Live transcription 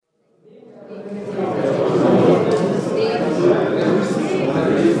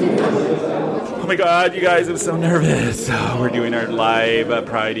my God, you guys, I'm so nervous. We're doing our live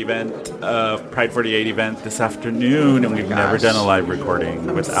Pride event, Pride 48 event this afternoon, and we've never done a live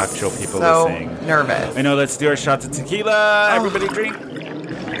recording with actual people listening. So nervous. I know, let's do our shots of tequila. Everybody drink.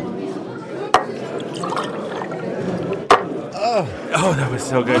 Oh, that was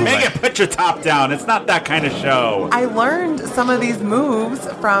so good. Megan, put your top down. It's not that kind of show. I learned some of these moves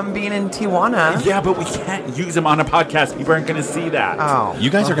from being in Tijuana. Yeah, but we can't use them on a podcast. People aren't going to see that. Oh. You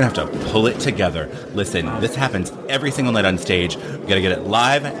guys are going to have to pull it together. Listen, this happens every single night on stage. We got to get it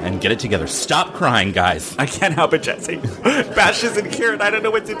live and get it together. Stop crying, guys. I can't help it, Jesse. Bash isn't here, and I don't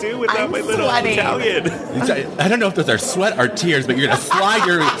know what to do without my little sweating. Italian. I don't know if those are sweat or tears, but you're going to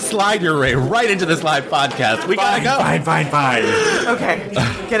slide your way right into this live podcast. We got to go. Fine. Okay,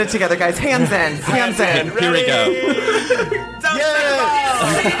 get it together, guys. Hands in. Hands in. Here we go.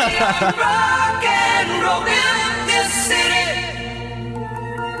 Rock and roll built this city.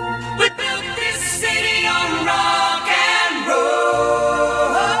 We built this city on rock and roll.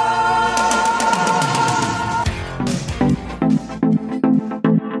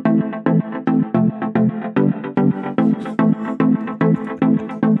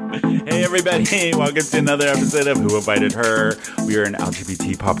 Hey everybody, welcome to another episode of Who Invited Her. We are an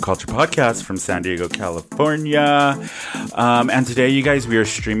LGBT pop culture podcast from San Diego, California. And today, you guys, we are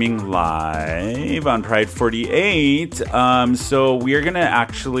streaming live on Pride 48. So we are gonna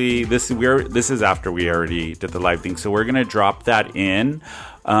actually this is after we already did the live thing. So we're gonna drop that in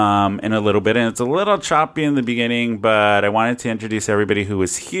a little bit, and it's a little choppy in the beginning, but I wanted to introduce everybody who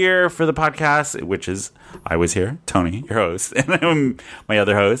was here for the podcast, which is I was here, Tony, your host, and I'm my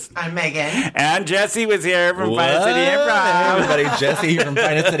other host. I'm Megan. And Jesse was here from Finest City Improv. Hey, everybody, Jesse from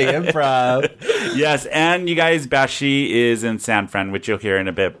Finest City Improv. Yes, and you guys, Bashi is in San Fran, which you'll hear in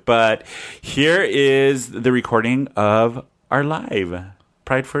a bit. But here is the recording of our live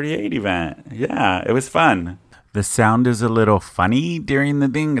Pride 48 event. Yeah, it was fun. The sound is a little funny during the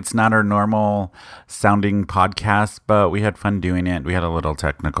thing. It's not our normal sounding podcast, but we had fun doing it. We had a little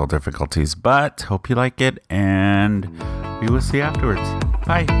technical difficulties, but hope you like it, and we will see you afterwards.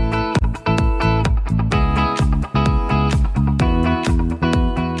 Bye.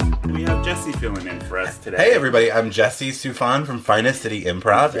 We have Jesse filling in for us today. Hey, everybody. I'm Jesse Sufan from Finest City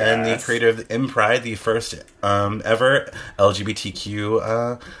Improv and the Yes. creator of Impride, the first ever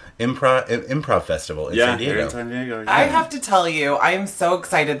LGBTQ improv festival in San Diego. here in San Diego. I have to tell you, I am so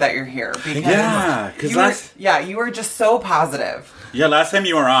excited that you're here because you were just so positive. Yeah, last time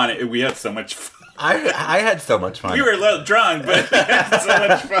you were on, we had so much fun. I had so much fun. We were a little drunk, but we had so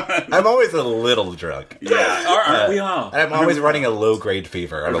much fun. I'm always a little drunk. Yeah, aren't we all? And I'm always running a low-grade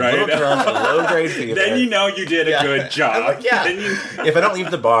fever. I'm Right. a little drunk, a low-grade fever. Then you know you did a good job. I'm like, yeah. Then you... If I don't leave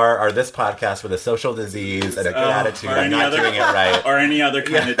the bar or this podcast with a social disease and a good attitude, I'm not doing it right. Or any other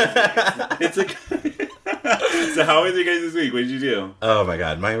kind of disease. It's a... So how was you guys this week? What did you do? Oh my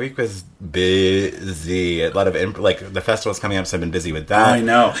god, my week was busy. A lot of the festival's coming up, so I've been busy with that. I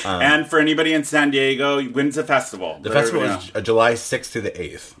know. And for anybody in San Diego, when's the festival? The festival is July 6th through the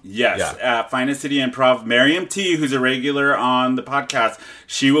 8th. Yes, at Finest City Improv. Miriam T, who's a regular on the podcast,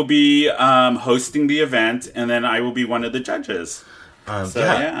 she will be hosting the event, and then I will be one of the judges. That's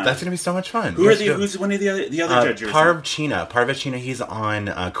gonna be so much fun. Who's one of the other judges? Parv China, he's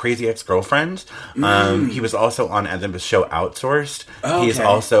on Crazy Ex-Girlfriend. He was also on the show Outsourced. Oh, he's okay.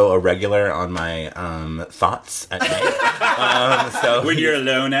 also a regular on my Thoughts at Night. So when you're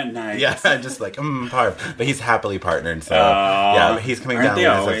alone at night. Yeah, just like Parv, but he's happily partnered. So yeah, he's coming Aren't down. They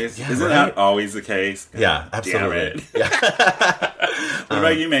always? Isn't that always the case? Yeah, absolutely. Damn it. What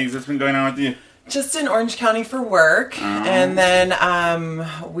about you, Megs? What's been going on with you? Just in Orange County for work, and then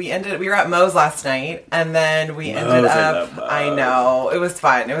we were at Moe's last night, and then we ended up. I know, it was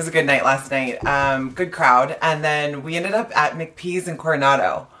fun. It was a good night last night. Good crowd, and then we ended up at McPee's in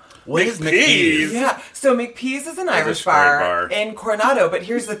Coronado. What is McPee's? Yeah, so McPee's is an Irish bar in Coronado, but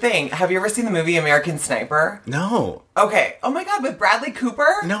here's the thing. Have you ever seen the movie American Sniper? No. Okay. Oh my god, with Bradley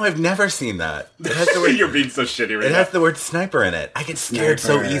Cooper? No, I've never seen that. It has the word, You're being so shitty right it now. has the word sniper in it. I get scared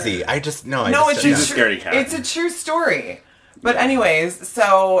so easy. I just, no, It's She's a scaredy cat. It's a true story. But anyways,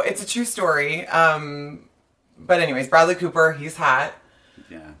 so it's a true story. But anyways, Bradley Cooper, he's hot.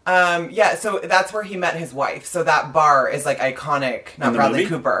 Yeah. So that's where he met his wife. So that bar is like iconic, not In the Bradley movie?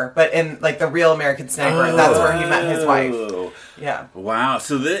 Cooper, but in like the real American Sniper, that's where he met his wife. Yeah. Wow.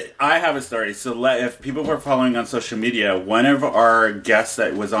 So I have a story. So if people were following on social media, one of our guests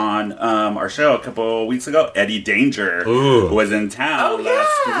that was on our show a couple weeks ago, Eddie Danger, was in town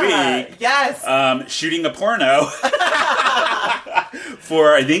last week. Yes. Shooting a porno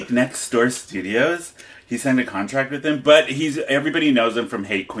for, I think, Next Door Studios. he signed a contract with them. But everybody knows him from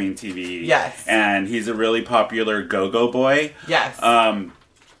Hate Queen TV. Yes. And he's a really popular go-go boy. Yes.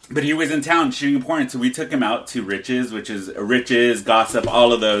 But he was in town shooting porn, so we took him out to Riches, which is Riches, Gossip,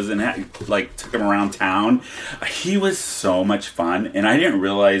 all of those, and took him around town. He was so much fun, and I didn't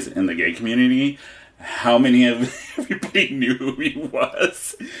realize in the gay community how many of everybody knew who he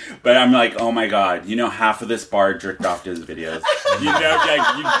was. But I'm like, oh my god, half of this bar jerked off to his videos. You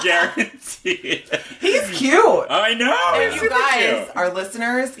guarantee it. He's cute. I know. And you guys, our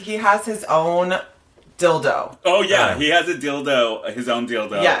listeners, he has his own dildo. Oh yeah, he has a dildo, his own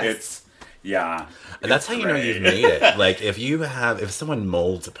dildo. Yes. That's how you know you've made it. Like, if someone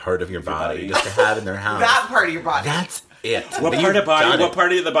molds a part of your body just to have in their house. That part of your body. That's it. What part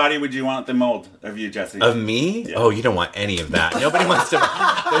of the body would you want the mold of you, Jesse? Of me? Yeah. Oh, you don't want any of that. Nobody wants to.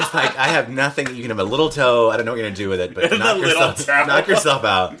 There's I have nothing. You can have a little toe. I don't know what you're going to do with it, but knock yourself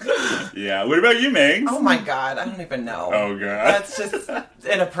out. Yeah. What about you, Megs? Oh my god, I don't even know. Oh god. That's just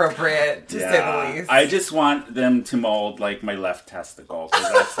inappropriate, to say the least. I just want them to mold, my left testicle,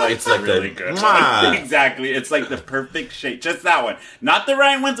 because that's, it's really good. Exactly. It's like the perfect shape. Just that one. Not the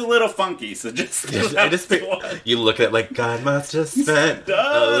right one's a little funky, so just you look at it God must have spent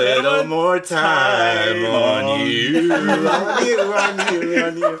a little more time on you. On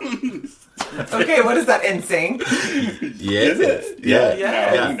you. Okay, what is that, NSYNC? Yes. Is it?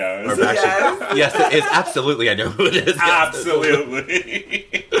 Yeah. Who knows? Or yes, it is. Absolutely, I know who it is. Absolutely.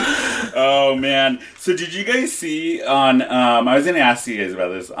 Oh, man. So did you guys see on, I was going to ask you guys about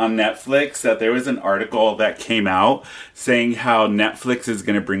this, on Netflix, that there was an article that came out saying how Netflix is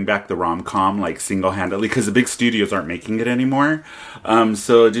going to bring back the rom-com, single-handedly, because the big studios aren't making it anymore.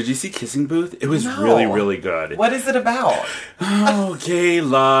 So did you see Kissing Booth? It was really, really good. What is it about? Oh, gay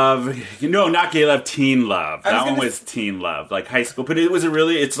love. No, not gay love, teen love. That one was teen love, high school. But it was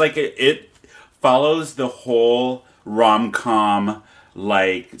it follows the whole rom-com,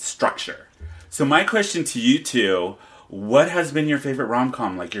 structure. So my question to you two, what has been your favorite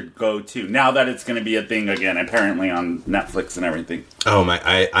rom-com, your go-to? Now that it's going to be a thing again, apparently on Netflix and everything. Oh my!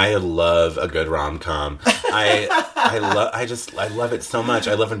 I love a good rom-com. I love it so much.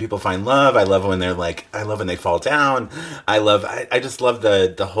 I love when people find love. I love when they're I love when they fall down. I just love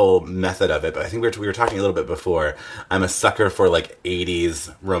the whole method of it. But I think we were talking a little bit before. I'm a sucker for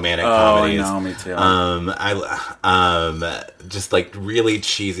 80s romantic comedies. Oh, no, me too. Just really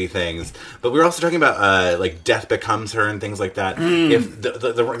cheesy things. But we were also talking about Death Becomes Her and things like that. If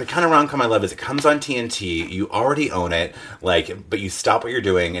the kind of rom-com I love is it comes on TNT, you already own it, but you stop what you're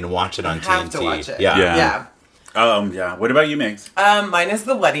doing and watch it on TNT. Have to watch it. Yeah. Yeah. What about you, Megs? Mine is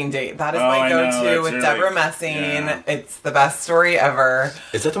The Wedding Date. That is my go-to with Deborah Messing. Yeah. It's the best story ever.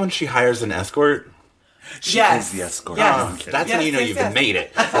 Is that the one she hires an escort? She is the escort. Yes. That's when you know you've made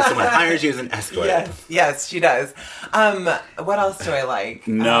it. That's someone hires you as an escort. Yes, she does. What else do I like?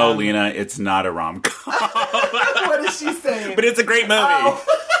 No, Lena, it's not a rom-com. What is she saying? But it's a great movie. Oh.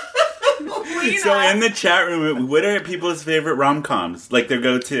 So in the chat room, what are people's favorite rom-coms? Their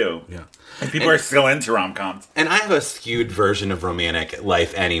go-to? Yeah. People are still into rom-coms. And I have a skewed version of romantic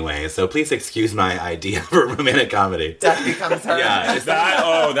life anyway, so please excuse my idea for romantic comedy. Death Becomes Her. Yeah.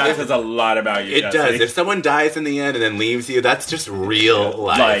 That says a lot about you, It Jesse. does. If someone dies in the end and then leaves you, that's just real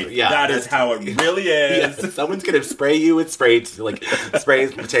life. That is how it really is. Yeah, someone's going to spray you with spray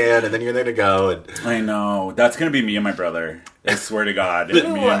tan, and then you're there to go. And I know. That's going to be me and my brother. I swear to God. Me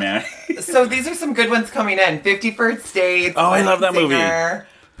and man. So these are some good ones coming in. 50 First Dates. Oh, I love that movie.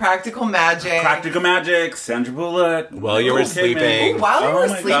 Practical Magic, Sandra Bullock. While You Were Sleeping. Ooh, While You Were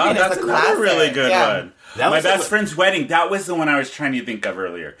Sleeping that's is a classic. Another really good one. My best friend's wedding. That was the one I was trying to think of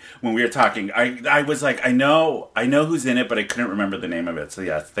earlier when we were talking. I was like, I know who's in it, but I couldn't remember the name of it. So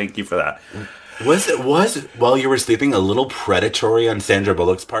yes, thank you for that. Was While You Were Sleeping a little predatory on Sandra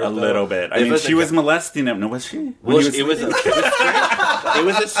Bullock's part? A little bit. I mean, she was molesting him. No, was she? It was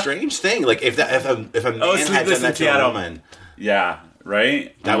a strange thing. If a man had done that to a woman, yeah.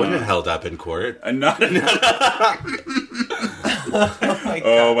 Right? That wouldn't have held up in court. Oh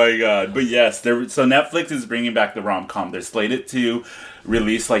my god. But yes, so Netflix is bringing back the rom-com. They're slated to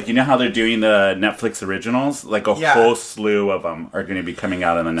release, how they're doing the Netflix originals? Whole slew of them are going to be coming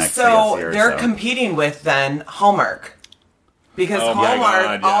out in the next year. So they're competing with, then, Hallmark. Because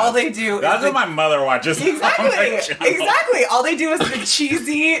Hallmark, all they do That's what my mother watches. Exactly. All they do is the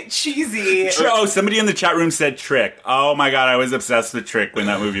cheesy. Somebody in the chat room said Trick. Oh my god, I was obsessed with Trick when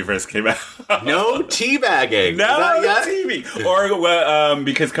that movie first came out. No teabagging. No TV. Or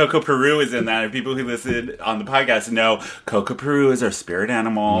because Coco Peru is in that, and people who listen on the podcast know Coco Peru is our spirit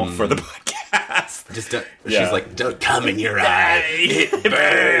animal for the podcast. fast. Just Yeah. she's like, don't come in your eye. It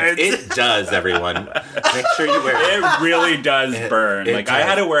burns. It does, everyone. Make sure you wear it. It really does burn. it Like, I does.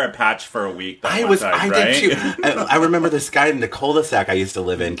 had to wear a patch for a week. That I one time, I right? did too. I remember this guy in the cul-de-sac I used to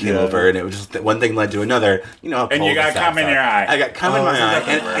live in came Yeah. over, and it was just one thing led to another. You know, how And you got cul-de-sacs cum in are. your eye. I got cum in Oh, my isn't eye, that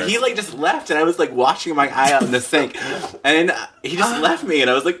the and worst? he like just left, and I was like washing my eye out in the sink, and he just left me, and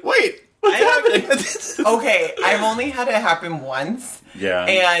I was like, wait, what's happening? Okay, I've only had it happen once. Yeah.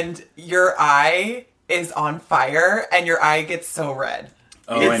 And your eye is on fire, and your eye gets so red.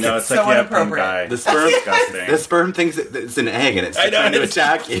 Oh, I know. It's so like you have pink inappropriate. eye. The sperm, disgusting. the sperm thinks it's an egg, and it's I know, trying to it's-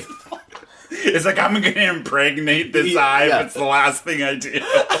 attack you. It's like, I'm going to impregnate this Yeah. eye if it's the last thing I do.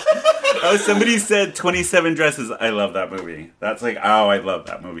 Oh, somebody said 27 Dresses. I love that movie. That's like, oh, I love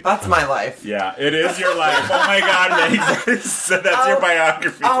that movie. That's my life. Yeah, it is your life. Oh my God, Meg. So that's your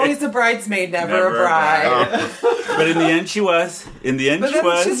biography. Always a bridesmaid, never Never a a bride. bride. But in the end, she was. In the end, But she then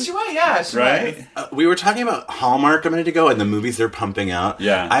was. she was, yeah, she Right? was. We were talking about Hallmark a minute ago and the movies they're pumping out.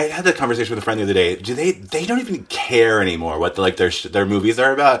 Yeah. I had the conversation with a friend the other day. Do they don't even care anymore what their movies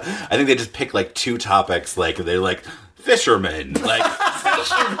are about. I think they just pick like two topics, like they're like fishermen, like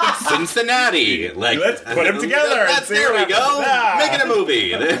Cincinnati, like Let's put 'em together and see there we what go, happens. making a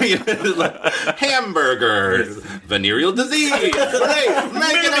movie. Like, hamburgers, venereal disease, right?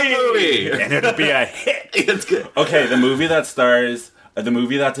 Making a movie. And it'll be a hit. It's good. Okay, the movie that stars the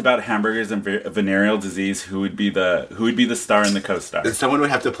movie that's about hamburgers and venereal disease. Who would be the star and the co-star? Someone would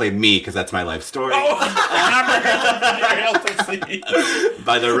have to play me because that's my life story. Hamburgers and venereal disease.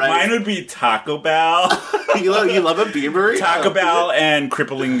 By the right, Mine would be Taco Bell. you love a Bieber? Taco Bell and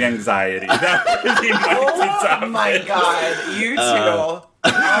crippling anxiety. That would be my two Oh topics. my god, you two.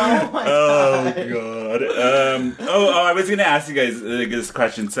 Oh my Oh god. God. I was gonna ask you guys this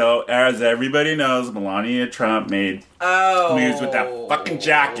question. So, as everybody knows, Melania Trump made news with that fucking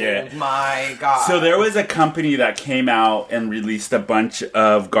jacket. Oh my god. So there was a company that came out and released a bunch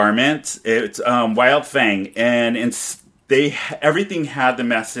of garments. It's Wild Fang, and everything had the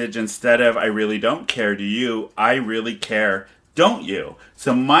message, instead of "I really don't care," do you? I really care. Don't you?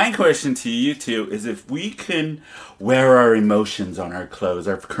 So my question to you two is: if we can wear our emotions on our clothes,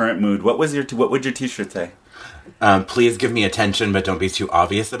 our current mood, what would your T-shirt say? Please give me attention, but don't be too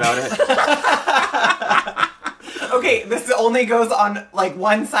obvious about it. Okay, this only goes on like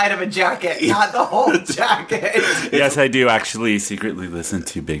one side of a jacket, not the whole jacket. Yes, I do actually secretly listen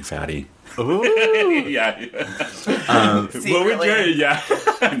to Big Fatty. Ooh. Yeah. What would Secretly.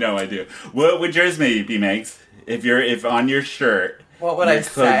 your No, I do. What would yours be, Megs? If on your shirt. What would your I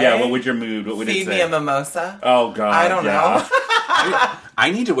clothes- say? Yeah, what would your mood? What would it Feed say? me a mimosa. Oh God, I don't know.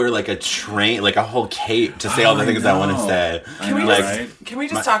 I need to wear like a whole cape to say all the things I want to know. say. I know, like, right? Can we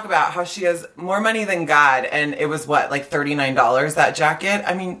just talk about how she has more money than God, and it was what, like $39 that jacket?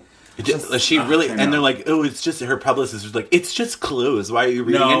 I mean, she really, I know. and they're like, oh, it's just her publicist was like, it's just clothes. Why are you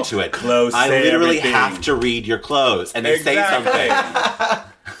reading No, into it? clothes I say literally everything. have to read your clothes, and they say something.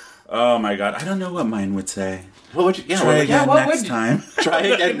 Oh my God, I don't know what mine would say. What would you? Yeah, Try what would again what next would you- time. try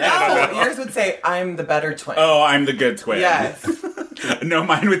again no, now. yours would say, "I'm the better twin." Oh, I'm the good twin. Yes, No,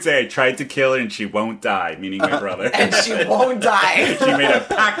 mine would say I tried to kill her and she won't die, meaning my brother. and she won't die. She made a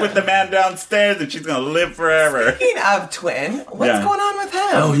pact with the man downstairs and she's gonna live forever. Speaking of twin, what's Yeah. going on with him?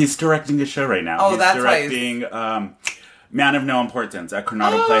 Oh, he's directing a show right now. Oh, he's that's why he's- directing Man of No Importance at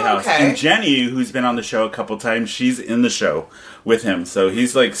Coronado Oh, Playhouse. okay. And Jenny, who's been on the show a couple times, she's in the show with him. So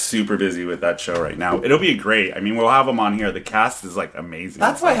he's like super busy with that show right now. It'll be great. I mean, we'll have him on here. The cast is like amazing.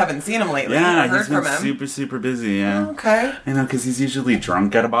 That's why I haven't seen him lately. Yeah, I heard he's been from him. super, super busy. Yeah. Okay, I know, because he's usually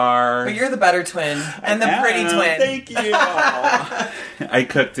drunk at a bar. but you're the better twin and the pretty Yeah, twin. Thank you. I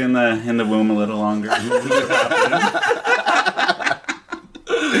cooked in the womb a little longer.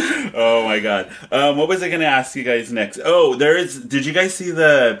 Oh my God. What was I going to ask you guys next? Oh, did you guys see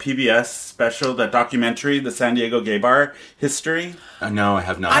the PBS special, the documentary, the San Diego Gay Bar history? No, I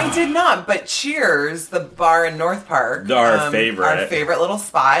have not. I did not, but Cheers, the bar in North Park, Our favorite. little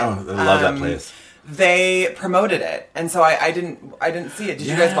spot. Oh, I love that place. They promoted it, and so I didn't see it. Did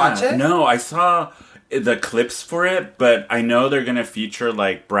you guys watch it? No, I saw the clips for it, but I know they're going to feature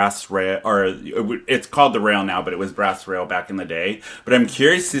like Brass Rail, or it's called The Rail now, but it was Brass Rail back in the day. But I'm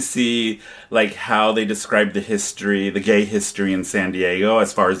curious to see like how they describe the gay history in San Diego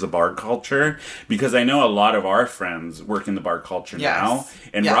as far as the bar culture, because I know a lot of our friends work in the bar culture Yes. now.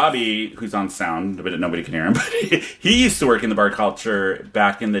 And Yes. Robbie, who's on sound, but nobody can hear him, but he used to work in the bar culture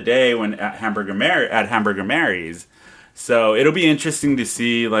back in the day when at Hamburger Mary's. So it'll be interesting to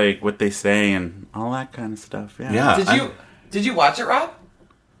see like what they say and all that kind of stuff. Yeah. Yeah. Did you watch it, Rob?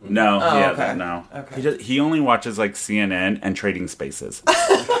 No, Oh, he okay. hasn't. No, Okay. he only watches like CNN and Trading Spaces.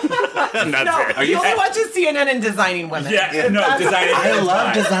 And that's No, it. he only watches CNN and Designing Women. Yeah, no, designing. I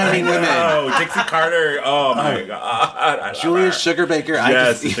love designing women. Oh, Dixie Carter. Oh my god, I love Julia her. Sugarbaker.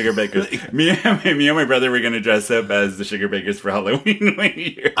 Yes, the Sugar Bakers. me and my brother were gonna dress up as the Sugar Bakers for Halloween one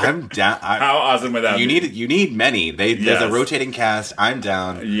year. I'm down. How awesome would that be? You need many. There's Yes. a rotating cast. I'm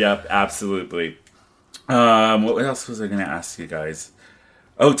down. Yep, absolutely. What else was I gonna ask you guys?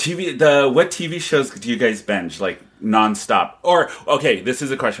 Oh, what TV shows do you guys binge like nonstop? Or okay, this is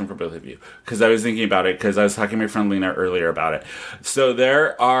a question for both of you because I was thinking about it because I was talking to my friend Lena earlier about it. So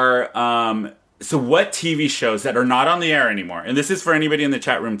there are so what TV shows that are not on the air anymore, and this is for anybody in the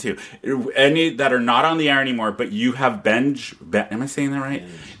chat room too, any that are not on the air anymore, but you have am I saying that right?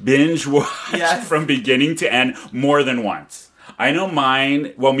 Binge watched Yes. from beginning to end more than once. I know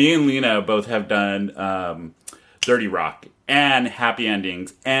mine. Well, me and Lena both have done 30 Rock and Happy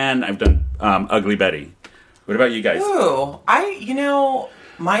Endings, and I've done Ugly Betty. What about you guys? Ooh,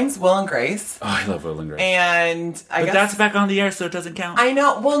 mine's Will and Grace. Oh, I love Will and Grace. And I But guess that's back on the air, so it doesn't count. I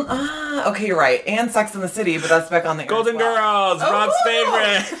know. Well, okay, you're right. And Sex in the City, but that's back on the air Golden as well. Girls, Rob's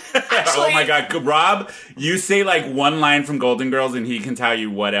favorite. Actually- Oh my god, Rob, you say like one line from Golden Girls and he can tell you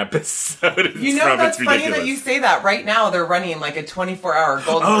what episode it's You know, from. that's It's funny ridiculous. that you say that. Right now, they're running like a 24-hour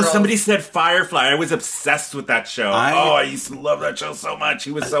Golden Oh, Girls. somebody said Firefly. I was obsessed with that show. I used to love that show so much.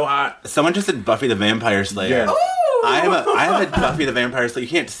 He was so hot. Someone just said Buffy the Vampire Slayer. Yeah. Ooh! I have a Buffy the Vampire Slayer. You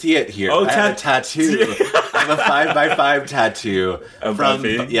can't see it here. Oh, I have a tattoo. I have a 5x5 tattoo Of from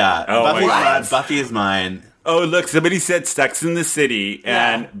Buffy? Yeah, Oh my God. Buffy is mine. Oh, look, somebody said Sex in the City,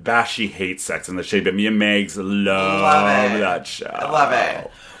 and Yeah. Bashi hates Sex in the City, but me and Megs love Love it. that show. I love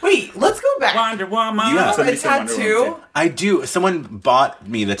it. Wait, let's go back. Wonder Woman. You have Somebody a said Wonder Woman, tattoo? too. I do. Someone bought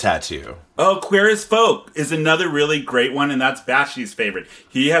me the tattoo. Oh, Queer as Folk is another really great one, and that's Bashi's favorite.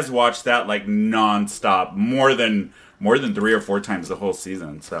 He has watched that like nonstop, more than 3 or 4 times the whole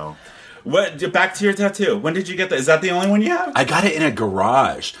season. So, back to your tattoo. When did you get that? Is that the only one you have? I got it in a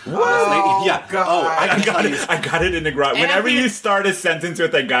garage. Oh, yeah. God. Oh, I got it in the garage. And Whenever I mean- you start a sentence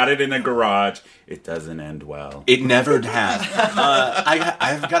with "I got it in a garage," it doesn't end well. It never has.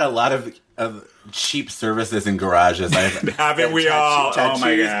 I've got a lot of cheap services in garages. Haven't we all? Oh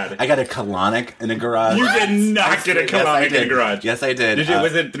my God. I got a colonic in a garage. You did not get a Yes, I colonic in did. a garage. Yes, I did.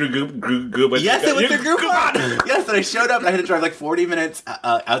 Was it through Goop? Yes, it was You- the Groupon. Yes, and I showed up and I had to drive like 40 minutes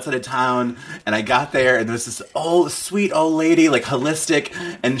outside of town, and I got there and there was this sweet old lady, like holistic,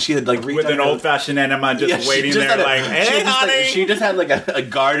 and she had like with an old-fashioned enema just she waiting just there had like, hey, honey. she just had like a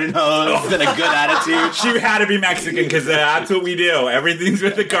garden hose and a good attitude. She had to be Mexican because that's what we do. Everything's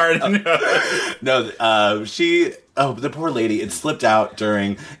with the garden. No, the poor lady. It slipped out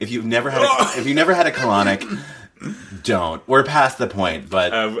during. If you've never had a colonic, don't. We're past the point,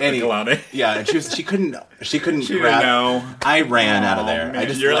 but A colonic. Yeah, and she couldn't She didn't grab. know. I ran out of there. Man, I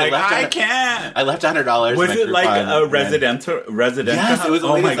just you're I like, left I $100 can't. I left $100. Was in my it like Groupon a and- residential? Yes, it was a Oh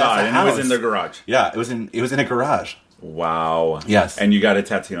my lady's god! And it was house. in the garage. Yeah, it was in a garage. Wow. Yes. And you got a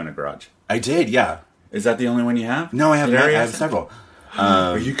tattoo in a garage. I did. Yeah. Is that the only one you have? No, I have Darius? several.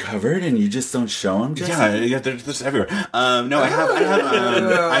 Are you covered and you just don't show them? Yeah, they're just everywhere. No, I have.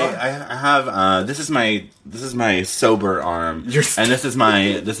 This is my sober arm, You're and this is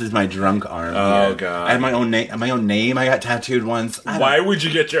my drunk arm. Oh, here. God. I have my own name. My own name. I got tattooed once. Why would you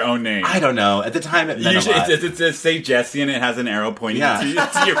get your own name? I don't know. At the time, it meant You a should, lot. it say Jesse and it has an arrow pointing Yeah. to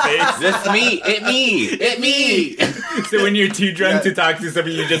your face. This me. It me. So when you're too drunk to talk to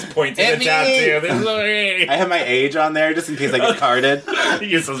somebody, you just point to It the me. tattoo. This is me. I have my age on there just in case I get carded.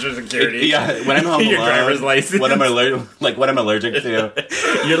 Your social security. Yeah, when I'm home Your alone, driver's license. What I'm allergic to.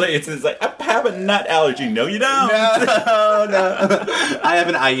 You're like, it's like, I have a nut allergy. No, you don't. No. I have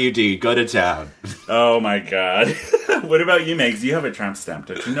an IUD. Go to town. Oh my god. What about you, Megs? You have a tramp stamp,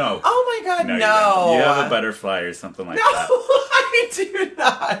 don't you? No. Oh my God, No, no. you don't. You have a butterfly or something like No, that. I do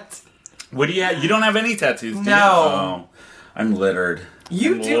not. What do you have? You don't have any tattoos, do you? No. Oh, I'm littered.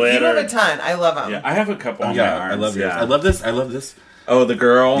 You I'm do. You have a littered. ton. I love them. Yeah, I have a couple on my Yeah, arms. I love yours. yeah. I love this. I love this. Oh, the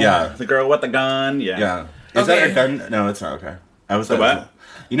girl? Yeah. The girl with the gun? Yeah. Yeah. Is Okay. that a gun? No, it's not. Okay. I was The what?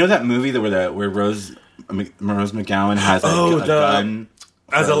 You know that movie where Rose McGowan has a gun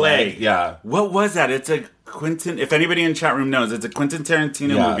As for a leg. Yeah. What was that? It's a Quentin, if anybody in chat room knows, it's a Quentin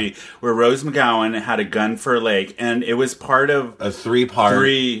Tarantino Yeah. movie where Rose McGowan had a gun for a leg, and it was part of A 3-part.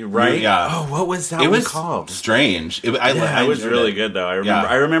 3, right? Yeah. Oh, what was that It one was called? strange. I It was enjoyed really it. good, though. I remember.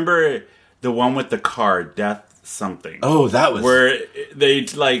 Yeah. I remember the one with the car, Death something. Oh, that was where they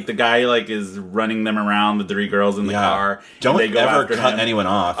like the guy like is running them around, the 3 girls in the car. Don't they go ever after cut him. anyone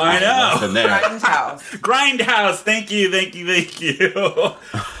off. I know. Grindhouse. Grindhouse. Thank you.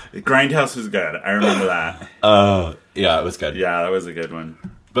 Grindhouse was good. I remember that. Yeah, it was good. Yeah, that was a good one.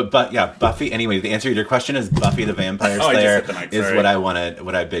 But yeah, Buffy. Anyway, the answer to your question is Buffy the Vampire Oh, I just Slayer hit the mic, is sorry.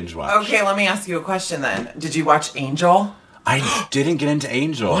 what I binge watched. Okay, let me ask you a question then. Did you watch Angel? I didn't get into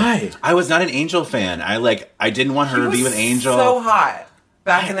Angel. Why? I was not an Angel fan. I didn't want her He to be was with Angel. so hot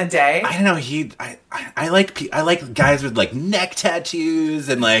back in the day. I don't know. I like guys with like neck tattoos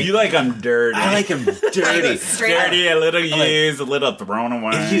and like. You like I'm dirty. I like him dirty. Straight up. dirty, a little used, a little thrown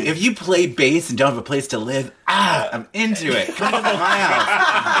away. If you play bass and don't have a place to live, I'm into it. Come to my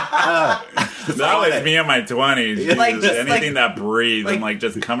house. That was me in my 20s. Like, Jesus, just anything like- that breathes, I'm like,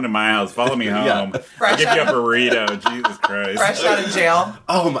 just come to my house, follow me home. Yeah. I'll Fresh give you a out- burrito. Jesus Christ. Fresh out of jail.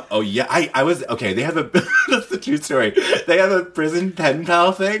 Oh yeah, I was okay. They have a that's the true story. They have a prison pen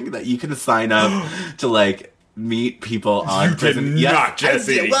pal thing that you can sign up to like meet people on You prison. did not, I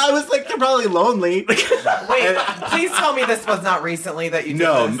Jesse. did. Well, I was like, they're probably lonely. Wait, please tell me this was not recently that you did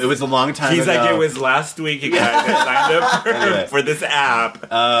No, this. it was a long time He's ago. like, it was last week, you guys. I signed up Anyway. for this app.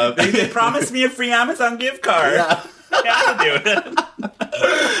 They promised me a free Amazon gift card. Yeah. I had to do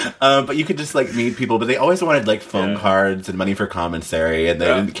it. But you could just like meet people, but they always wanted like phone Yeah. cards and money for commissary, and they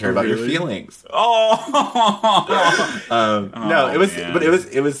Yeah. didn't care about your Really? feelings. Oh. No, it was, man. but it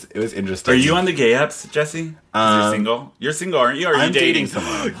was interesting. Are you on the gay apps, Jesse? You're single? You're single, aren't you? Or are you I'm dating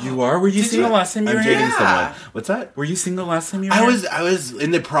someone. You are? Were you single last time you I'm were dating here? someone. What's that? Were you single last time you were I here? was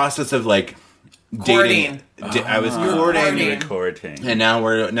in the process of like Courting. dating. I was You're courting, courting. Recording. and now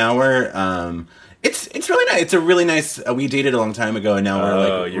we're it's really nice. It's a really nice. We dated a long time ago, and now we're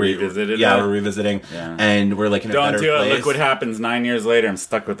Oh, like you revisited Yeah, it? we're revisiting, Yeah. and we're like in a Don't better do it. place. Look what happens 9 years later. I'm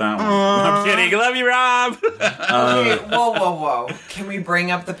stuck with that one. I'm kidding. Love you, Rob. Okay, whoa. Can we bring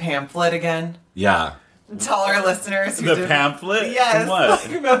up the pamphlet again? Yeah. Tell our listeners who The didn't- pamphlet? Yes. From what?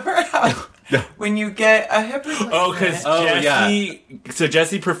 Like, remember how when you get a hip replacement? Oh, because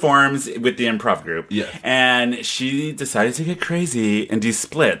Jessie performs with the improv group. Yeah. And she decided to get crazy and do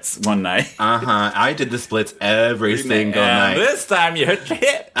splits one night. I did the splits every single and night. this time you hit your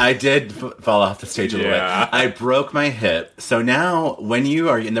hip. I did fall off the stage a little Yeah. bit. I broke my hip. So now, when you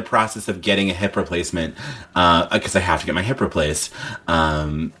are in the process of getting a hip replacement, because I have to get my hip replaced,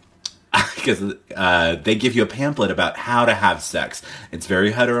 because they give you a pamphlet about how to have sex. It's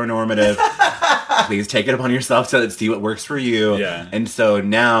very heteronormative. Please take it upon yourself to see what works for you. Yeah. And so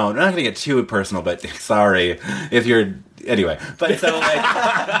now, I'm not going to get too personal, but sorry if you're... Anyway. But so,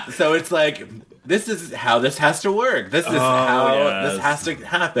 like, so it's like... This is how this has to work. This is how yes. this has to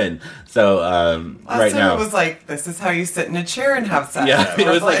happen. So Last right time now, it was like, this is how you sit in a chair and have sex. yeah, it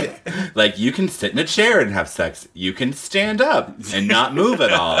Or was like you can sit in a chair and have sex. You can stand up and not move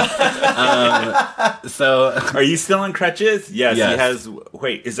at all. So Are you still on crutches? Yes, Yes. he has.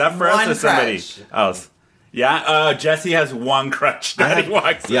 Wait, is that for us One or somebody crutch. else? Yeah, Jesse has one crutch that he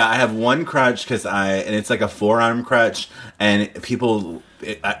walks. yeah, I have one crutch and it's like a forearm crutch, and people.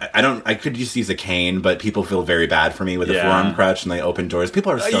 I could just use a cane, but people feel very bad for me with a Yeah. forearm crutch, and they open doors.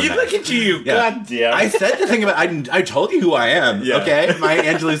 People are so You nice. look at you. Yeah. God damn. I said the thing about I told you who I am. Yeah. Okay, Maya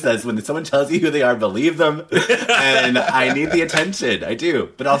Angelou says when someone tells you who they are, believe them. And I need the attention. I do,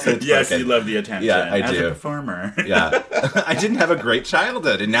 but also it's Yes, broken. you love the attention. Yeah, I As do. a performer. Yeah, I didn't have a great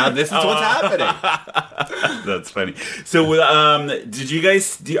childhood, and now this is what's happening. That's funny. So, did you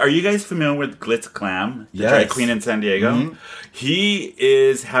guys? Are you guys familiar with Glitz Clam, the Yes. drag queen in San Diego? He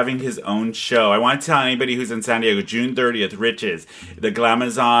is having his own show. I want to tell anybody who's in San Diego, June 30th, Riches, the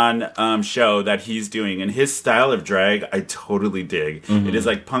Glamazon show that he's doing, and his style of drag, I totally dig. It is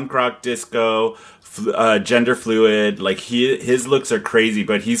like punk rock, disco, gender fluid. Like his looks are crazy,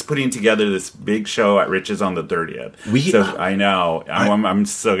 but he's putting together this big show at Riches on the 30th. I know. I'm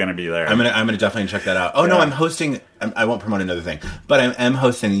still gonna be there. I'm gonna definitely check that out. Oh no, Yeah. I'm hosting. I won't promote another thing, but I am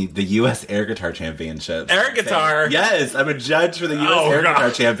hosting the U.S. Air Guitar Championships. Air guitar. Yes, I'm a judge for the U.S. Air God. Guitar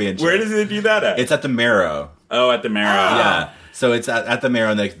Championship. Where does it do that at? It's at the Marrow. at the Marrow. Yeah. So it's at the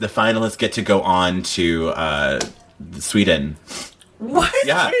Marrow, and the finalists get to go on to Sweden. What?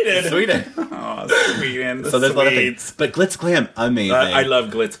 Yeah, Sweden. Oh, Sweden. So there's a lot of Sweets. things. But Glitz Glam, amazing. I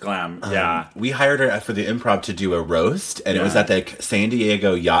love Glitz Glam. Yeah. We hired her for the improv to do a roast, and it was Yeah. at the San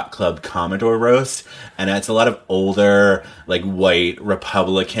Diego Yacht Club Commodore roast, and it's a lot of older, like white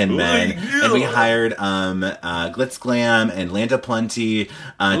Republican men, yeah. and we hired Glitz Glam and Landa Plenty.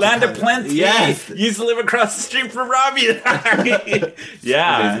 Land of Plenty. Yes. Used to live across the street from Robbie.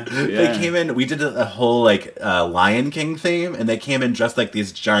 Yeah. They came in. We did a whole like Lion King theme, and they came in men dressed like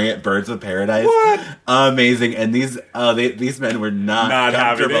these giant birds of paradise. What? Amazing. And these men were not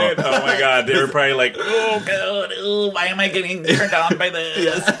having comfortable. it. Oh my god, they were probably like, oh god, why am I getting turned on by this?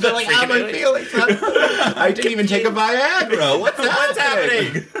 Yes. They're like, how am I feeling? I didn't even take a Viagra. What's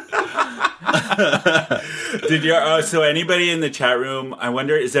happening? Did you? So anybody in the chat room? I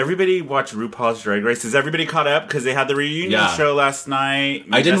wonder, is everybody watch RuPaul's Drag Race? Is everybody caught up because they had the reunion show last night?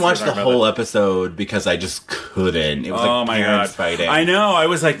 I didn't watch the whole episode because I just couldn't. It was like parents fighting. I know. I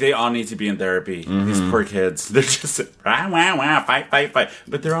was like, they all need to be in therapy. These poor kids. They're just fight.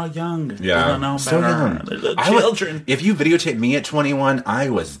 But they're all young. Yeah, they don't know better. So young. They're little children. If you videotape me at 21, I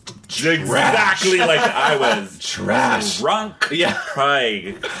was exactly like I was. Trash. Drunk. Yeah.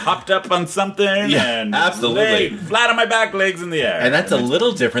 Probably hopped up on something and absolutely laid flat on my back, legs in the air. And that's a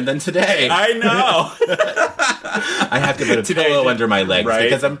little different than today. I know. I have to put a pillow under my legs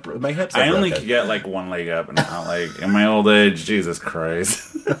because my hips are I only broken. could get like one leg up and out. Like in my old age, Jesus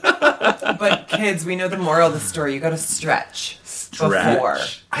Christ. But kids, we know the moral of the story. You got to stretch before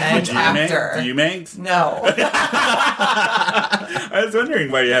and after. Do you make? No. I was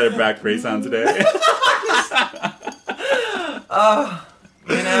wondering why you had a back brace on today.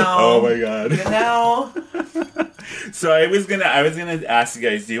 Oh my god. So I was gonna ask you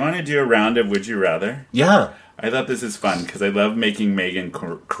guys, do you want to do a round of Would You Rather? Yeah. I thought this is fun because I love making Megan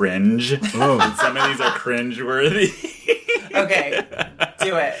cringe. Oh. And some of these are cringe-worthy. Okay,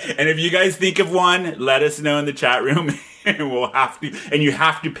 do it. And if you guys think of one, let us know in the chat room. And we'll have to, and you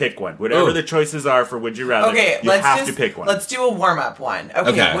have to pick one. Whatever the choices are for Would You Rather, okay, you have to pick one. Let's do a warm-up one.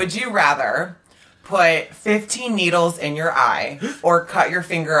 Okay, would you rather put 15 needles in your eye or cut your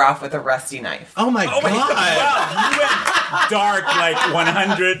finger off with a rusty knife? Oh my god. Wow, you went dark, like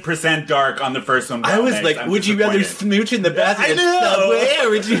 100% dark on the first one. I was like, would you rather smooch in the bathroom at Subway, or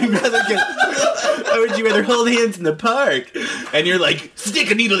would you rather hold hands in the park? And you're like, stick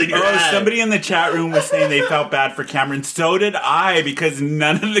a needle in your eye. Somebody in the chat room was saying they felt bad for Cameron. So did I, because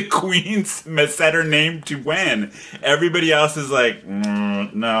none of the queens said her name to win. Everybody else is like,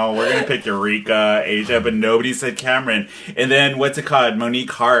 no, we're gonna pick Eureka, Asia, but nobody said Cameron. And then what's it called?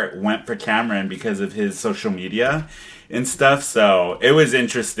 Monique Hart went for Cameron because of his social media and stuff. So it was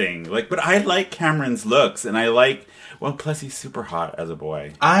interesting. Like, but I like Cameron's looks, and I like. Well, plus he's super hot as a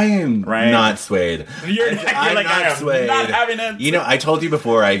boy. I am not swayed. You're like, I am swayed. Not having it. You know, I told you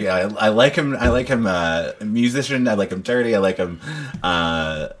before. I like him. I like him. A musician. I like him dirty. I like him.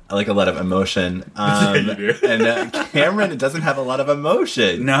 I like a lot of emotion. You do. And Cameron doesn't have a lot of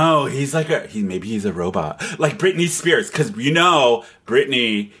emotion. No, he's like maybe he's a robot, like Britney Spears, because you know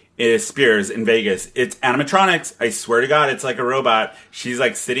Britney is Spears in Vegas. It's animatronics. I swear to God, it's like a robot. She's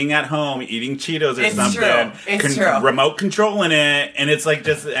like sitting at home eating Cheetos or something. It's true. Remote controlling it, and it's like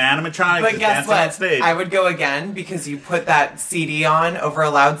just animatronics. But guess what? On stage. I would go again because you put that CD on over a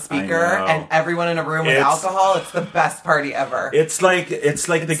loudspeaker, and everyone in a room with alcohol. It's the best party ever. It's like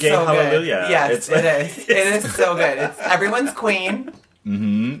the gay so hallelujah. Good. Yes, it is. It is so good. It's everyone's queen.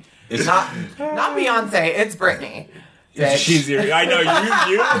 Mm-hmm. It's not Beyonce. It's Britney. She's I know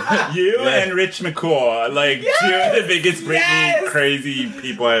you and Rich McCaw, like two of the biggest Britney crazy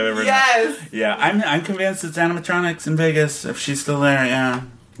people I've ever known. Yeah, I'm convinced it's animatronics in Vegas if she's still there. Yeah,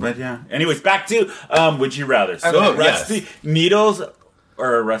 but yeah. Anyways, back to Would You Rather? So rusty needles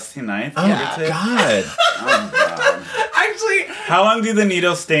or a rusty knife? Oh God! Oh God! Actually, how long do the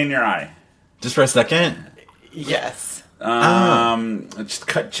needles stay in your eye? Just for a second. Yes. Just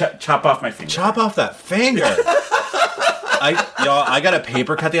chop off my finger. Chop off that finger. I got a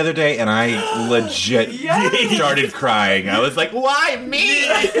paper cut the other day, and I legit started crying. I was like, "Why me?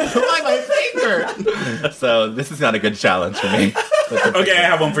 Why my finger?" So this is not a good challenge for me. Okay, I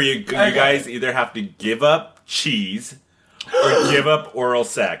have one for you. You guys either have to give up cheese or give up oral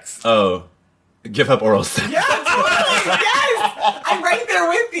sex. Oh, give up oral sex. Yes, I'm right there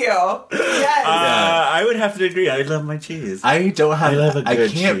with you. Yes. I would have to agree. I love my cheese. I don't have. I love a good I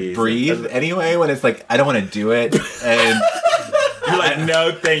can't cheese. breathe anyway when it's like I don't want to do it, and you're like,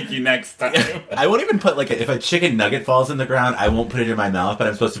 no, thank you. Next time, I won't even put if a chicken nugget falls in the ground, I won't put it in my mouth. But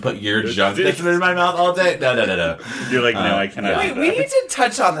I'm supposed to put your junk in my mouth all day. No. You're like, no, I cannot. Wait, we need to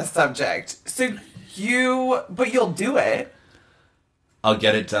touch on the subject. So but you'll do it. I'll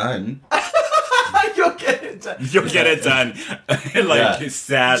get it done. You'll get it done. You'll get it done.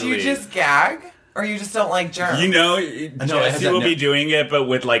 Sadly. Do you just gag? Or you just don't like germs? You know, Jesse will be doing it, but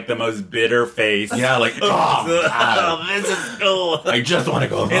with the most bitter face. Yeah, like, oh, this is cool. I just want to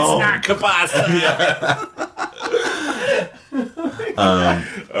go home. It's not kielbasa.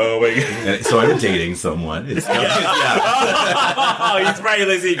 Oh my God. So I'm dating someone. Oh, he's probably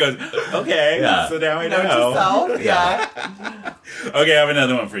listening. He goes, Okay. Yeah. So now I Note to know. self. Yeah. Okay, I have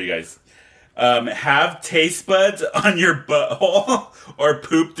another one for you guys. Have taste buds on your butthole or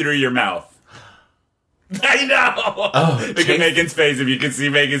poop through your mouth. I know. Oh, Look at Megan's face. If you can see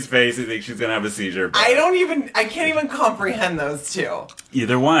Megan's face, I think she's gonna have a seizure. but- I can't even comprehend those two.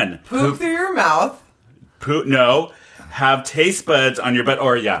 Either one. Poop through your mouth. Poop. No. Have taste buds on your butt,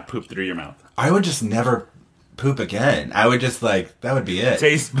 or poop through your mouth. I would just never poop again. I would just that would be it.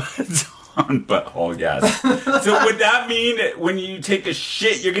 Taste buds on butthole. Yes. So would that mean when you take a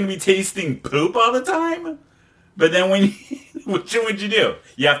shit, you're gonna be tasting poop all the time? But then which one would you do?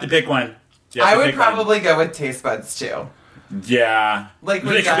 You have to pick one. I would probably go with taste buds too. Yeah.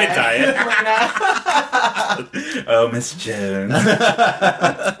 Liquid diet. Oh, Miss Jones.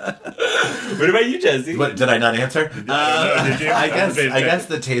 What about you, Jesse? What, did I not answer? Did you? I guess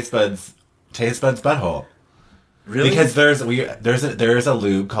the taste buds butthole. Really? Because there's a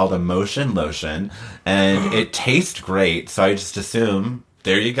lube called Emotion Lotion, and it tastes great. So I just assume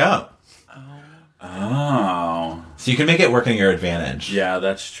there you go. Oh. So you can make it work in your advantage. Yeah,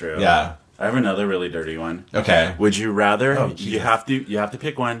 that's true. Yeah. I have another really dirty one. Okay. Would you rather? Oh, you Jesus. have to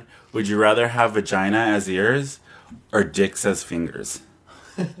pick one. Would you rather have vagina as ears or dicks as fingers?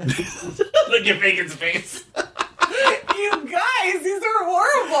 Look at Megan's face. You guys, these are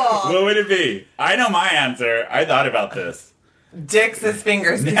horrible. What would it be? I know my answer. I thought about this. Dicks as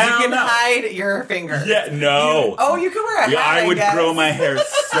fingers. Because you can hide your fingers. Yeah, no. You can wear a hat. Yeah, I would guess. grow my hair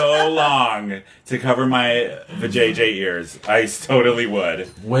so long to cover my vajayjay ears. I totally would.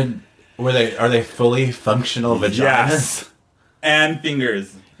 Are they fully functional vaginas? Yes. And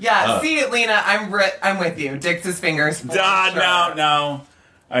fingers. Yeah, see, Lena, I'm with you. Dicks as fingers. for sure. No.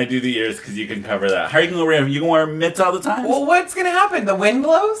 I do the ears because you can cover that. How are you going to wear? You can wear mitts all the time? Well, what's going to happen? The wind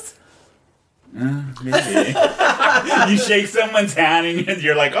blows? Maybe. You shake someone's hand and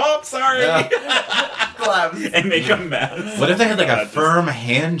you're like, oh, I'm sorry. Gloves. And make a mess. What if they had like a God, firm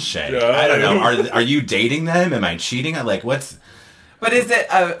handshake? No. I don't know. Are you dating them? Am I cheating? Like what's? But is it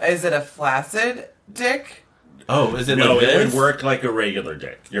a flaccid dick? Oh, is it No, like it this? would work like a regular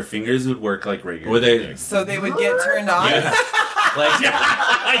dick. Your fingers would work like regular Would they- dicks. So they would get turned on? Yeah.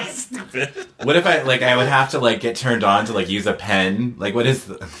 Like, You stupid. what if I would have to get turned on to use a pen? Like, what is?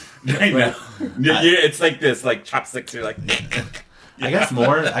 I know. It's like this, like chopsticks. You're like, I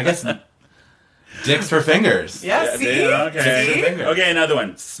guess dicks for fingers. Yeah, see? okay. See? Okay, another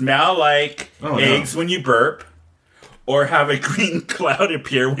one. Smell like Oh, no. eggs when you burp, or have a green cloud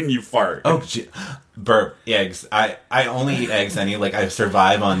appear when you fart. Oh, burp eggs. I only eat eggs. I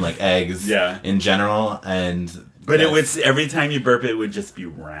survive on eggs. Yeah. In general, and But it would, every time you burp, it would just be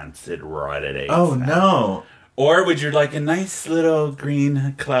rancid, rotted eggs. Oh no. Or would you like a nice little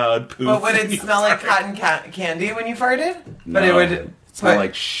green cloud poof? But would when it you smell like fart? cotton candy when you farted? No, But it would smell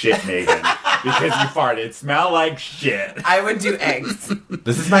like shit, Megan. Because you farted. It smell like shit. I would do eggs.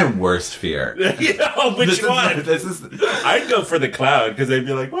 This is my worst fear. You know, which one? This is. I'd go for the cloud because I'd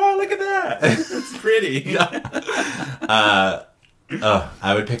be like, wow, look at that. It's pretty. I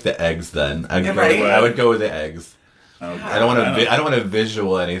would pick the eggs then. Right. I would go with the eggs. Okay. I don't want to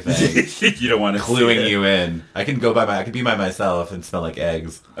visual anything. You don't want to Cluing you in. I can be by myself and smell like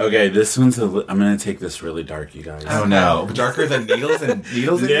eggs. Okay, this one's I'm going to take this really dark, you guys. Oh no, darker than needles in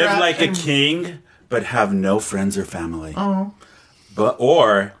your Live like a eye? king, but have no friends or family. Oh.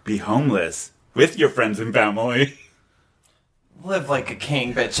 Or be homeless with your friends and family. Live like a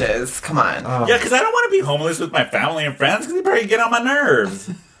king, bitches. Come on. Yeah, because I don't want to be homeless with my family and friends because they probably get on my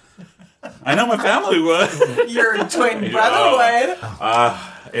nerves. I know my family would. Your twin brother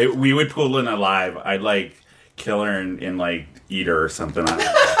would. We would pull in alive. I'd kill her and eat her or something. I don't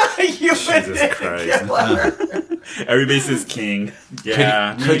know. You Jesus would Christ. kill her. Everybody says king.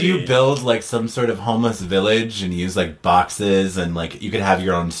 Yeah. Could you maybe. build some sort of homeless village and use boxes and you could have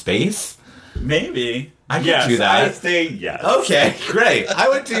your own space? Maybe. I could Yes, do that. I say yes. Okay, great. I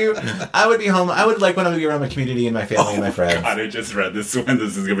would be home. I would want to be around my community and my family and my friends. God, I just read this one.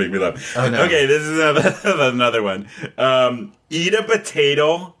 This is gonna make me laugh. Oh, no. Okay, this is another one. Eat a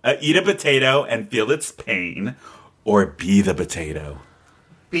potato and feel its pain, or be the potato.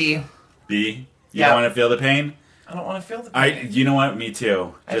 B. Be. You Yeah. don't want to feel the pain. I don't want to feel the pain. You know what? Me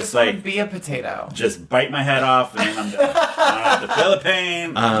too. I just want to be a potato. just bite my head off and then I'm done. I don't have to feel the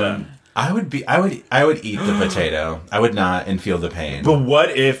pain. I'm done. I would eat the potato. I would not and feel the pain. But what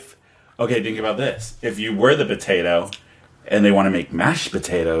if? Okay, think about this. If you were the potato, and they want to make mashed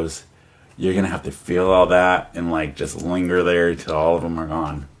potatoes, you're gonna have to feel all that and just linger there till all of them are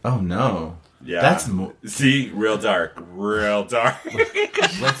gone. Oh no. Yeah, That's see, real dark.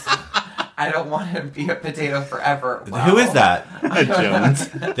 let's, I I don't want to be a potato forever. Wow. Who is that? Jones.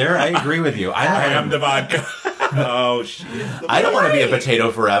 There, I agree with you. I am the vodka. Oh, shit. I don't want to be a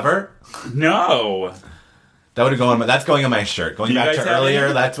potato forever. No. That would go on. That's going on my shirt. Going Do you back guys to have earlier,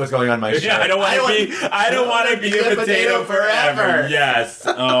 any? that's what's going on my shirt. Yeah, I don't want to be a potato forever. Yes.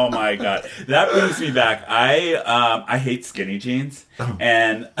 Oh my god. That brings me back. I hate skinny jeans.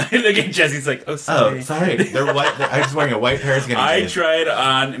 And look at Jesse's like, oh sorry. Oh, sorry. They're white. I'm just wearing a white pair of skinny I jeans. tried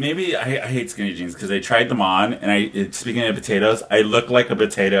on. Maybe I hate skinny jeans because I tried them on, and speaking of potatoes, I look like a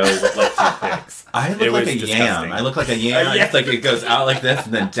potato with like toothpicks. I look like a yam. I look like a yam. It's like it goes out like this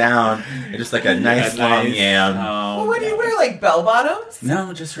and then down. It's just like a nice long yam. Well, what do you wear? Like bell bottoms?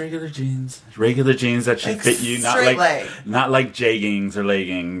 No, just regular jeans. Regular jeans that should Like fit you, not straight like leg. not like jeggings or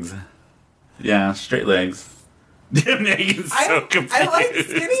leggings. Yeah, straight legs. Megan's so confused. I like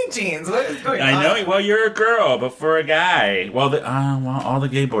skinny jeans. What is going on? I know. Well, you're a girl, but for a guy, well, all the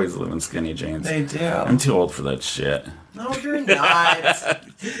gay boys live in skinny jeans. They do. I'm too old for that shit. No, you're not.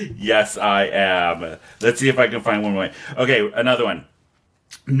 Yes, I am. Let's see if I can find one way. Okay, another one.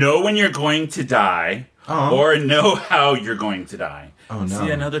 Know when you're going to die, or know how you're going to die. Oh, no. See,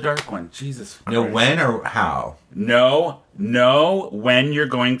 another dark one. Jesus No, Christ. when or how? Know when you're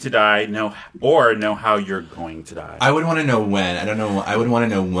going to die, know how you're going to die. I would want to know when. I don't know. I would want to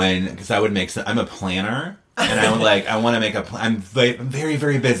know when because that would make sense. I'm a planner, and I would I want to make a plan. I'm very,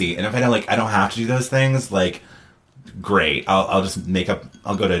 very busy, and if I don't have to do those things. Great. I'll just make up.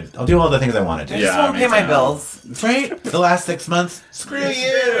 I'll do all the things I want to I do. just Yeah, won't pay me my too. bills. Right? The last 6 months. Screw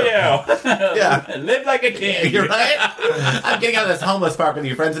you. Yeah. Live like a king. You're right. I'm getting out of this homeless park with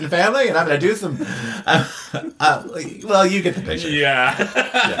your friends and family, and I'm going to do some. Well, you get the picture. Yeah.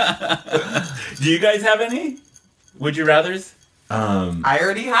 Do you guys have any? Would you rather's? I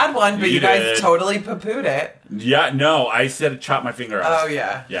already had one, but You you guys did. totally poo-pooed it. Yeah. No, I said chop my finger off. Oh,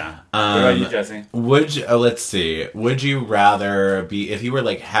 yeah. Yeah. What about you, Jesse? Would you, let's see. Would you rather be if you were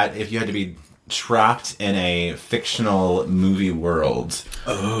if you had to be trapped in a fictional movie world?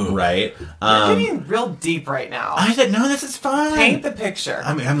 Oh, right. You're getting real deep right now. I said no. This is fine. Paint the picture.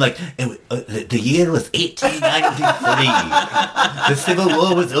 I'm like the year was 1893. The Civil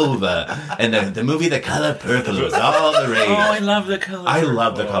War was over, and the movie The Color Purple was all the rage. Oh, I love the color. I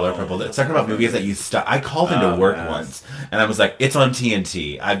love The Color Purple. It's talking about movies that you I called into work once, and I was like, "It's on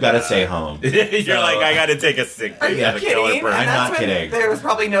TNT. I've got to stay home." You're like, I got to take a sick Are break. you at The Color kidding? Purple. I'm And that's not when kidding. There was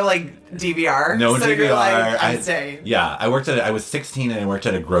probably no DVR. No so DVR. You're like, I'm staying. Yeah, I was 16 and I worked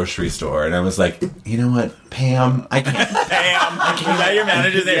at a grocery store, and I was like, you know what, Pam, I can't. Pam. Is that your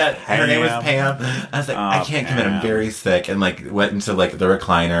manager's name? Yeah, her name was Pam. I was like, I can't come in. I'm Pam. very sick, and went into the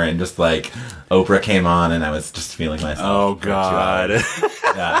recliner, and just Oprah came on, and I was just feeling myself. Oh, for 2 God. hours.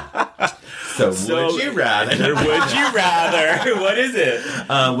 Yeah. So, would you rather? Would you rather? What is it?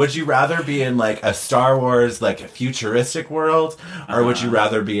 Would you rather be in a Star Wars futuristic world, or would you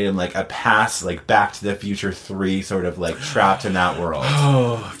rather be in a past Back to the Future 3 sort of trapped in that world?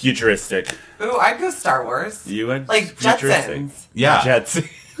 Oh, futuristic. Ooh, I'd go Star Wars. You would? Like Futuristic. Jetsons. Yeah,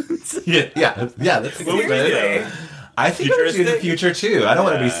 Jetsons. yeah. That's What would you Seriously. do? I think I would do the Futuristic? future too. I don't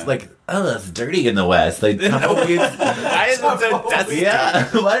want to Yeah. be it's dirty in the West. Tumbleweeds. Why is it so dusty? Yeah,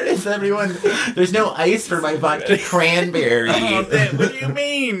 why is everyone? There's no ice for my vodka cranberry. Oh, what do you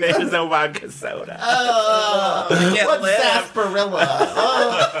mean? There's no vodka soda. Oh, I can't what's live. sarsaparilla?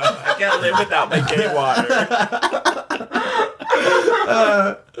 Oh. I can't live without my gay water.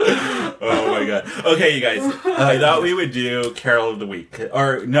 Oh my god. Okay, you guys. I thought we would do Carol of the Week.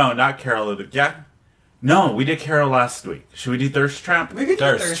 Or, no, not Carol of the... Yeah? No, we did Carol last week. Should we do Thirst Trap? We could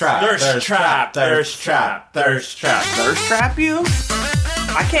do Thirst trap. Thirst trap. Thirst trap. Thirst trap. Thirst trap you?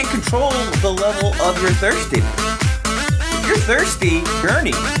 I can't control the level of your thirstiness. If you're thirsty,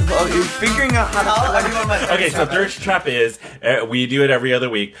 journey. You're figuring out how to... Tell everyone what Okay, so Thirst Trap is, we do it every other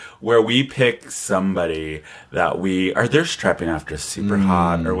week, where we pick somebody that we are thirst trapping after, super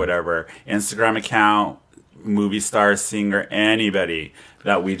hot or whatever, Instagram account, movie star, singer, anybody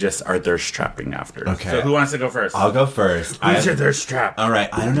that we just are thirst trapping after. Okay. So who wants to go first? I'll go first. Who's your thirst trap? All right,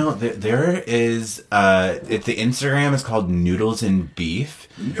 I don't know. There is the Instagram is called Noodles and Beef,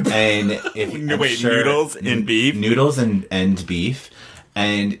 and if Noodles and Beef? Noodles and Beef,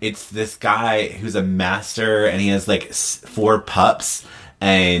 and it's this guy who's a master, and he has 4 pups,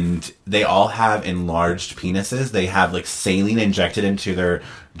 and they all have enlarged penises. They have saline injected into their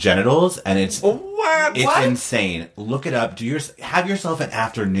genitals, and it's What? insane. Look it up. Have yourself an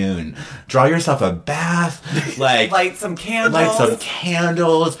afternoon. Draw yourself a bath. Light some candles. Light some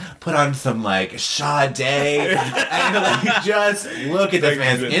candles, put on some Sade, and just look at this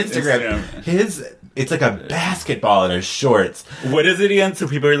man's Instagram. it's like a basketball in his shorts. What is it again? So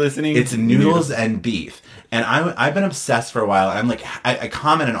people are listening. It's noodles and beef. And I've been obsessed for a while. I'm like, I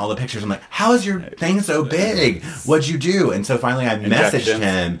comment on all the pictures. I'm like, how is your thing so big? What'd you do? And so finally I messaged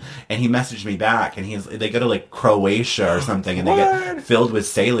him, and he messaged me back. And they go to like Croatia or something, and they get filled with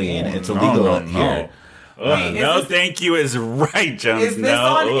saline. It's illegal here. No, thank you is right, Jones. Is this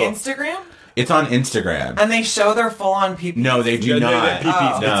on Instagram? It's on Instagram. And they show their full-on pee-pee? No, they do not.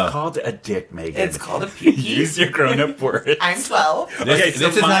 No. It's called a dick, Megan. It's called a pee-pee? Use your grown-up words. I'm 12. This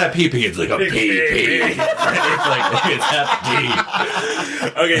is not a pee-pee. It's like a pee-pee. It's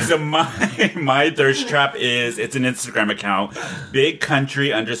FD. Okay, so my thirst trap it's an Instagram account,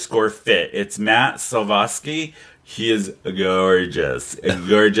 bigcountry_fit. It's Matt Salvosky. He is gorgeous. A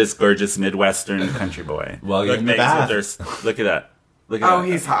gorgeous Midwestern country boy. Well, you're in the bath. Look at that.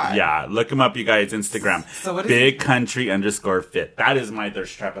 He's hot. Yeah, look him up, you guys. Instagram. So what is bigcountry_fit. That is my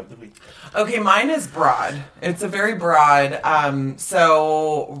thirst trap of the week. Okay, mine is broad. It's a very broad.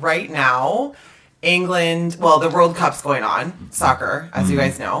 So right now, England. Well, the World Cup's going on, soccer, as you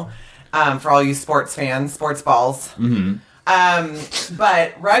guys know. For all you sports fans, sports balls. Mm-hmm.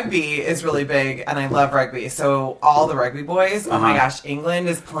 But rugby is really big, and I love rugby. So all the rugby boys. Oh my gosh, England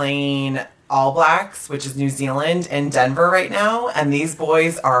is playing All Blacks, which is New Zealand, in Denver right now, and these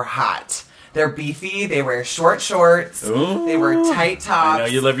boys are hot. They're beefy. They wear short shorts. Ooh. They wear tight tops. I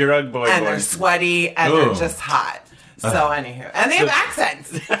know you love your rug boy. And they're sweaty, and they're just hot. So anywho, and they have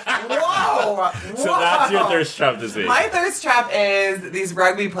accents. Whoa! So that's your thirst trap this week. My thirst trap is these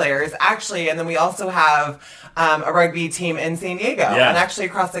rugby players, actually, and then we also have a rugby team in San Diego, and actually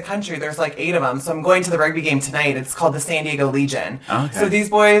across the country, there's like 8 of them. So I'm going to the rugby game tonight. It's called the San Diego Legion. Okay. So these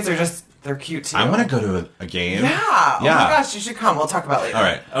boys are they're cute too. I want to go to a game. Yeah. Oh my gosh, you should come. We'll talk about it later. All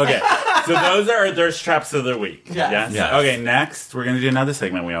right. Okay. So those are our thirst traps of the week. Yes. Yes. Okay, next we're going to do another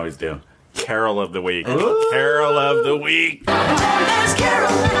segment we always do. Carol of the week. Ooh. Carol of the week. And then there's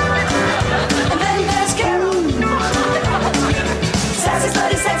Carol. And then there's Carol. Sassy,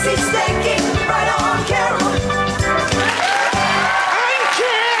 slutty, sexy, stanky. Right on, Carol.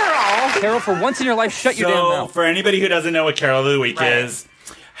 I'm Carol. Carol, for once in your life, shut your damn So, mouth. for anybody who doesn't know what Carol of the week is,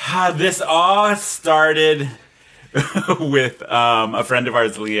 this all started with a friend of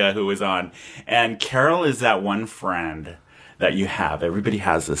ours, Leah, who was on. And Carol is that one friend that you have. Everybody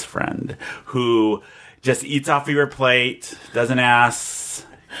has this friend who just eats off of your plate, doesn't ask,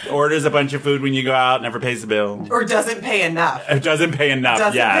 orders a bunch of food when you go out, never pays the bill. Or doesn't pay enough. It doesn't pay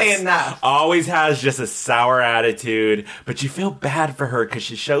enough, Pay enough. Always has just a sour attitude, but you feel bad for her because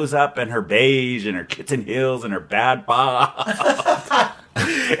she shows up in her beige and her kitten heels and her bad bob.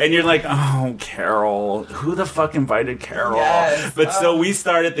 And you're like, oh, Carol, who the fuck invited Carol? Yes. But so we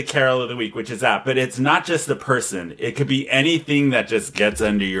started the Carol of the week, which is that. But it's not just the person. It could be anything that just gets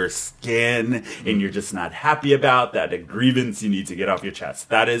under your skin and you're just not happy about, that a grievance you need to get off your chest.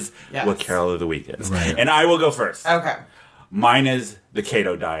 That is what Carol of the week is. Right. And I will go first. Okay. Mine is the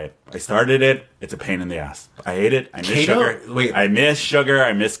keto diet. I started it. It's a pain in the ass. I hate it. I miss sugar. Wait. I miss sugar.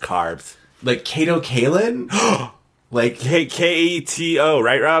 I miss carbs. Like Kato Kalin? Like Keto,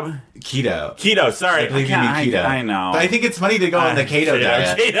 right, Rob? Keto. Keto, sorry. I believe you mean keto. I know. But I think it's funny to go on the keto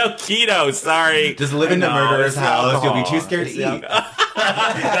diet. Keto, sorry. Just live in the murderer's house. You'll be too scared to eat.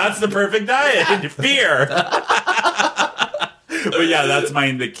 That's the perfect diet. Fear. But yeah, that's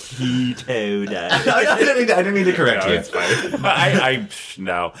mine, the keto diet. I didn't mean to correct you. It's fine.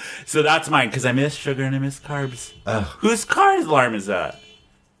 No. So that's mine, because I miss sugar and I miss carbs. Whose car alarm is that?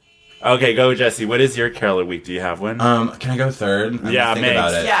 Okay, go, Jesse. What is your Carol of the week? Do you have one? Can I go third? I'm Yeah, think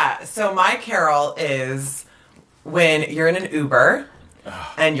about it. Yeah, so my Carol is when you're in an Uber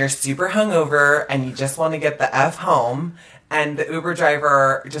and you're super hungover and you just want to get the F home and the Uber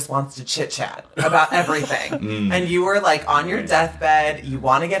driver just wants to chit-chat about everything. And you are like on your deathbed, you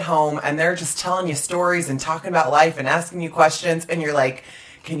want to get home, and they're just telling you stories and talking about life and asking you questions, and you're like,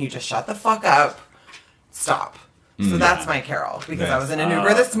 can you just shut the fuck up? Stop. So that's my Carol, because I was in an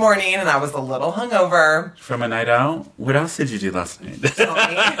Uber this morning and I was a little hungover. From a night out? What else did you do last night?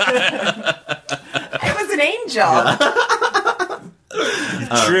 I was an angel.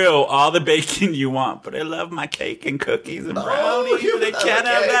 True, all the bacon you want, but I love my cake and cookies and brownies. They can't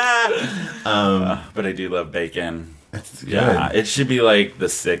have that. But I do love bacon. Yeah, it should be like the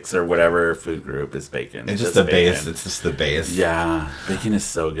 6 or whatever food group is bacon. It's just the bacon. base. It's just the base. Yeah, bacon is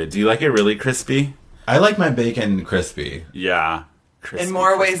so good. Do you like it really crispy? I like my bacon crispy. Yeah. Crispy, In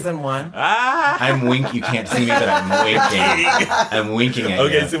more ways than one. I'm winking. You can't see me, but I'm winking. I'm winking at you.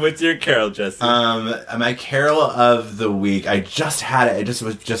 Okay, so what's your Carol, Jesse? My Carol of the week. I just had it. It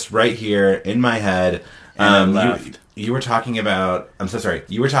was just right here in my head. And it left. you were talking about. I'm so sorry.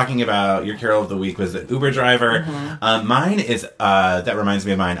 You were talking about your Carol of the Week was the Uber driver. Mine is. That reminds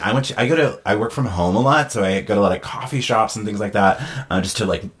me of mine. I work from home a lot, so I go to a lot of coffee shops and things like that, just to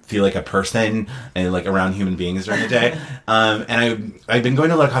like feel like a person and like around human beings during the day. And I've been going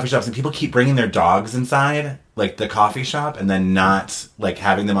to a lot of coffee shops, and people keep bringing their dogs inside, like the coffee shop, and then not like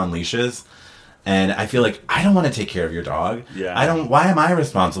having them on leashes. And I feel like I don't want to take care of your dog. Yeah. Why am I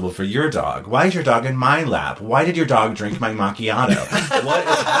responsible for your dog? Why is your dog in my lap? Why did your dog drink my macchiato? What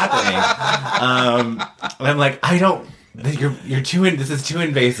is happening? And I'm like, I don't. You're too. This is too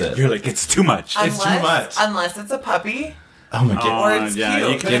invasive. You're like, it's too much. It's too much. Unless it's a puppy. Oh my god. Or it's cute.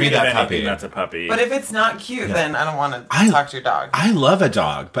 You can Give me that anything puppy. That's a puppy. But if it's not cute, then I don't want to talk to your dog. I love a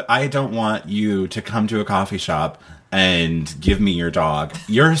dog, but I don't want you to come to a coffee shop and give me your dog.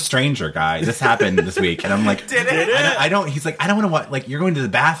 You're a stranger, guy. This happened this week, and I'm like, Did it? I don't. He's like, I don't want to watch. Like, you're going to the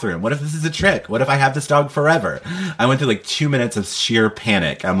bathroom. What if this is a trick? What if I have this dog forever? I went through like 2 minutes of sheer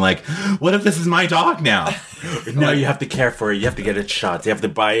panic. I'm like, what if this is my dog now? No, you have to care for it. You have to get it shots. You have to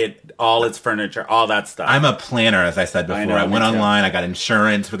buy it, all its furniture, all that stuff. I'm a planner, as I said before. know, I me went too. online. I got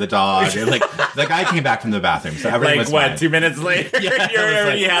insurance for the dog. It was like the guy came back from the bathroom, so everything like was what? fine. 2 minutes later, Yeah, you it was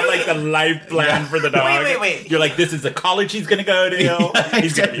already like- had like the life plan for the dog. Wait. You're like, this is the college he's gonna go to. Yeah,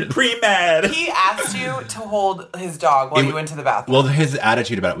 He's gonna be pre-med. He asked you to hold his dog while you went to the bathroom. Well, his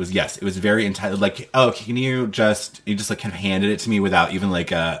attitude about it was yes. It was very entitled. Like, oh, can you just like kind of handed it to me without even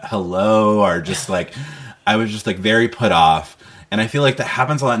like a hello or just like, I was just like very put off. And I feel like that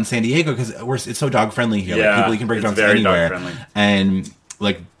happens a lot in San Diego because it's so dog friendly here. Yeah, like, people you can bring it's dogs very anywhere, dog-friendly. and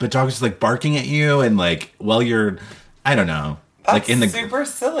like, but dogs just like barking at you and like while you're, I don't know, That's like in the super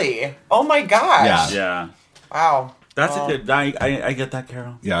silly. Oh my gosh. Yeah. Yeah. Wow. That's a good. I get that,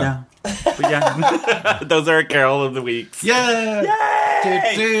 Carol. Yeah. But yeah. Those are Carol of the Weeks. yeah.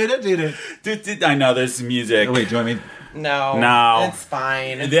 Yay! I know there's music. Oh, wait, do you want me? No. It's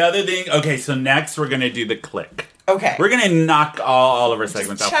fine. The other thing. Okay, so next we're gonna do the click. Okay. We're gonna knock all of our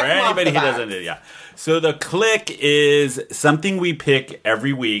segments out check for them off anybody the who doesn't box. do. Yeah. So the click is something we pick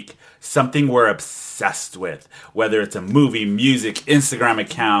every week. Something we're obsessed with, whether it's a movie, music, Instagram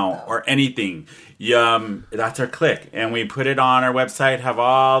account, or anything. That's our click, and we put it on our website. Have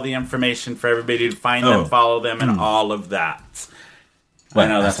all the information for everybody to find them, follow them, and all of that. I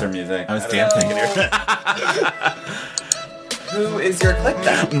know that's our music. I was dancing. Who is your click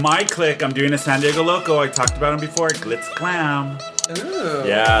then? My click. I'm doing a San Diego Loco. I talked about him before. Glitz Glam. Ooh.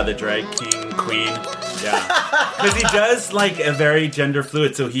 Yeah, the drag king queen. Yeah, because he does like a very gender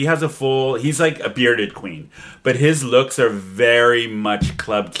fluid. So he has he's like a bearded queen, but his looks are very much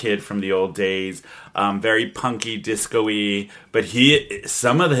club kid from the old days. Very punky, disco-y. But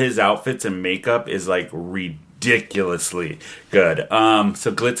some of his outfits and makeup is like ridiculously good.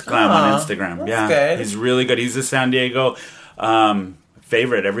 So Glitz Glam on Instagram. Yeah, good. he's really good. He's a San Diego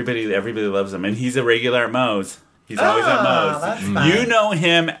favorite. Everybody loves him, and he's a regular at Moe's. He's always at Moe's. That's fun. You know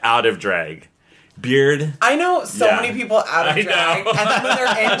him out of drag. Beard. I know so Yeah. many people out of I drag, know. and then when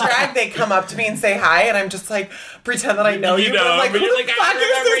they're in drag, they come up to me and say hi, and I'm just like, pretend that I know You you. know, but I'm like, but who you're the like, I fuck is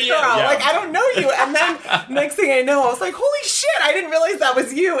remember this you. girl? Yeah. Like, I don't know you. And then next thing I know, I was like, holy shit, I didn't realize that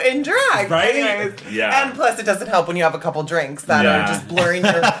was you in drag. Right? Anyways, Yeah. And plus, it doesn't help when you have a couple drinks that Yeah. are just blurring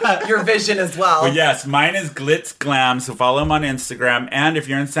your vision as well. Well, yes, mine is Glitz Glam, so follow him on Instagram. And if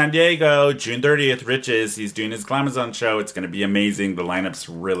you're in San Diego, June 30th, he's doing his Glamazon show. It's going to be amazing. The lineup's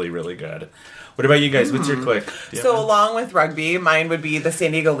really, really good. What about you guys? What's your click? So along with rugby, mine would be the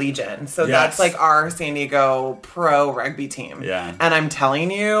San Diego Legion. So Yes. that's like our San Diego pro rugby team. Yeah. And I'm telling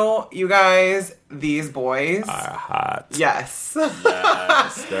you, you guys, these boys. Hot. Yes.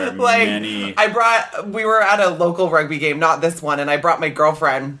 Yes, there are Like many. we were at a local rugby game, not this one, and I brought my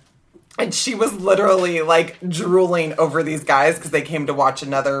girlfriend. And she was literally like drooling over these guys because they came to watch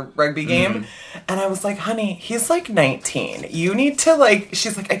another rugby game. And I was like, honey, he's like 19. You need to like,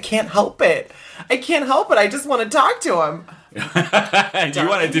 she's like, I can't help it. I can't help it. I just want to talk to him. You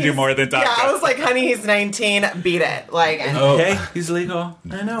wanted to do more than talk. Yeah, I was like, honey, he's 19. Beat it. Like, Okay, he's legal.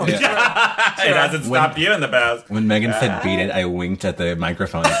 I know. It hasn't stopped you in the past. When Megan said "beat it," I winked at the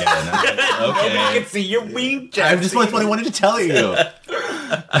microphone again. I was like, I okay. can see your wink, I just what I wanted to tell you.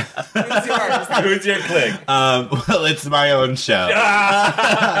 Who's yours? Who's your click? Well, it's my own show.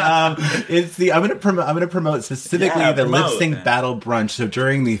 It's the I'm gonna promote specifically Yeah, the promote. Lip Sync Battle Brunch. So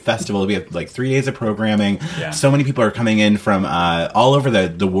during the festival, we have like 3 days of programming. Yeah. So many people are coming in from all over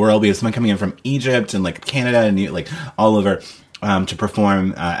the world. We have someone coming in from Egypt and like Canada and like all over to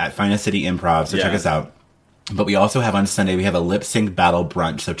perform at Finest City Improv. So check Yeah. us out. But we also have on Sunday, we have a lip sync battle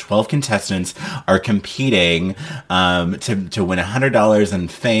brunch. So 12 contestants are competing to win $100 in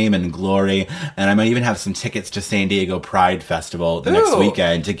fame and glory. And I might even have some tickets to San Diego Pride Festival the next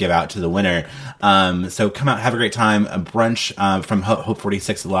weekend to give out to the winner. So come out, have a great time. A brunch from Hope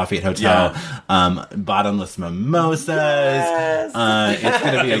 46 at Lafayette Hotel. Yeah. Bottomless mimosas. Yes. It's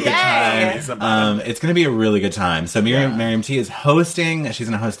going to be a good time. It's going to be a really good time. So Miriam T is hosting. She's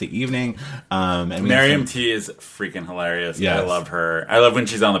going to host the evening. And Miriam T is freaking hilarious. Yes. I love her. I love when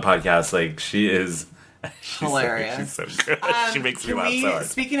she's on the podcast. Like, she's hilarious. She's so good. She makes me laugh so hard.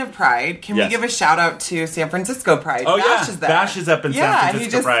 Speaking of Pride, can we give a shout out to San Francisco Pride? Oh, Bash is there. Bash is up in San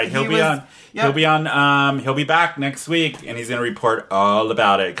Francisco Pride. He'll be back next week, and he's going to report all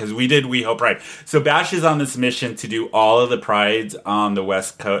about it, because we Hope Pride. So Bash is on this mission to do all of the prides on the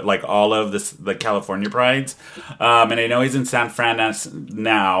West Coast, like all of the California prides. And I know he's in San Fran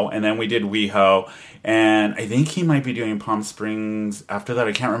now, and then we did WeHo. And I think he might be doing Palm Springs after that.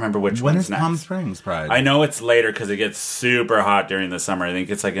 I can't remember which one's next. When is Palm Springs Pride? I know it's later because it gets super hot during the summer. I think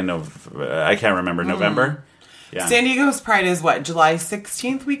it's like I can't remember, November? Yeah. San Diego's Pride is what, July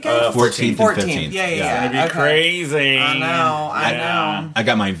 16th weekend? 14th and 15th. Yeah. It's going to be crazy. I know. I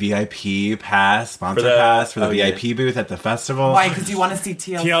got my VIP pass, sponsor pass for the VIP booth at the festival. Why? Because you want to see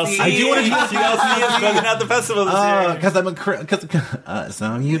TLC? I do want to see TLC is spoken at the festival this year. Because I'm a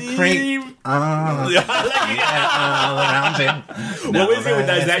so you creep. What was it?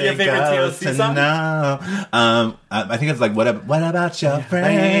 Is that your favorite TLC song? No. I think it's like, what about your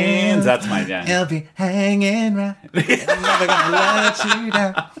friends? That's my jam. He'll be hanging around. I'm never gonna let you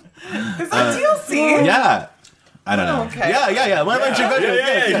down. Is that TLC? Yeah. I don't know. Okay. Yeah. What about your friends?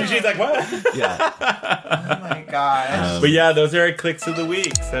 Yeah. She's like, what? Yeah. Oh my gosh. But yeah, those are our clicks of the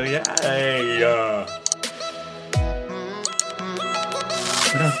week. So yeah.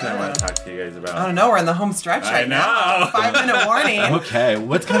 What else do I want to talk to you guys about? I don't know. We're in the home stretch right now. 5-minute warning. Okay.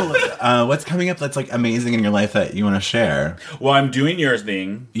 What's coming up that's like amazing in your life that you want to share? Well, I'm doing your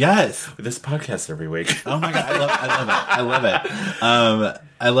thing. Yes. With this podcast every week. Oh my god, I love it.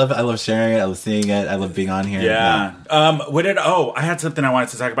 I love sharing it. I love seeing it. I love being on here. Yeah. I had something I wanted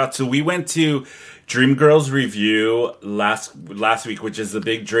to talk about. So we went to Dreamgirls Review last week, which is the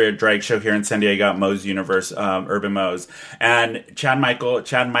big drag show here in San Diego at Moe's Universe, Urban Moe's, and Chad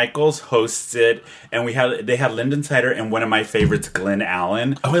Michaels hosts it, and they had Lyndon Sider and one of my favorites, Glenn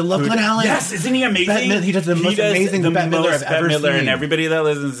Allen. Oh, I love Glenn Allen. Yes, isn't he amazing? He does the most amazing Bette Midler I've ever seen. And everybody that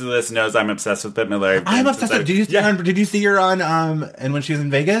listens to this knows I'm obsessed with Bette Midler. I'm obsessed with. Did you see her on and when she was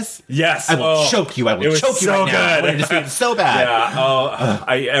in Vegas? Yes. I will choke you. I will choke you right now. I wanted to see it so bad.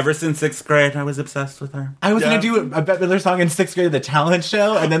 Yeah. Ever since 6th grade, I was obsessed with her. I was going to do a Bette Midler song in 6th grade at the talent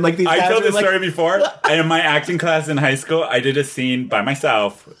show, and then like these guys I told this like, story before. In my acting class in high school, I did a scene by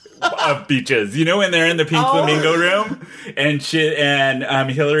myself of beaches. You know when they're in the Pink Flamingo room, and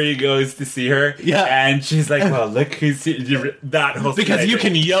Hillary goes to see her, and she's like, "Well, look who's that whole because you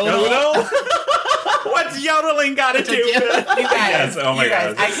can yodel." What's yodeling got to do with it? You guys, yes, oh my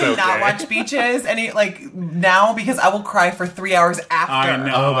God, I cannot watch Beaches now because I will cry for 3 hours after. I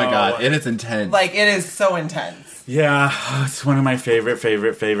know. Oh my God, it is intense. Like, it is so intense. Yeah, it's one of my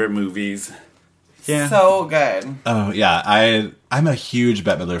favorite movies. Yeah. So good. Oh yeah, I'm a huge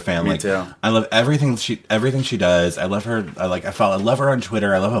Bette Midler fan. Me too. I love everything she does. I love her. I love her on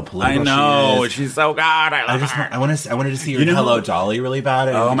Twitter. I love how political she is. She's so good. I love her. I wanted to see her in Hello Dolly really bad.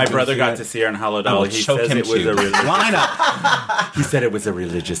 Oh, my brother got to see her in Hello Dolly. He says it was a Line up. He said it was a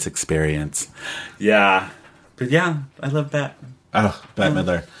religious experience. Yeah. But yeah, I love that. Oh, Bette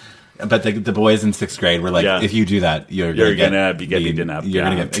Midler. But the boys in 6th grade were like, if you do that, you're gonna be getting beaten up. You're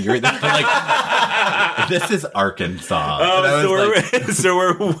gonna get. Like, this is Arkansas. We're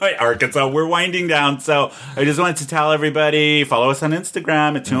Arkansas. We're winding down. So I just wanted to tell everybody, follow us on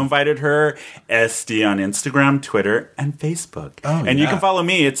Instagram. It's Who Invited Her SD on Instagram, Twitter, and Facebook. And you can follow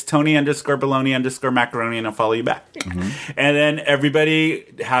me. It's Tony_Baloney_Macaroni, and I'll follow you back. Mm-hmm. And then everybody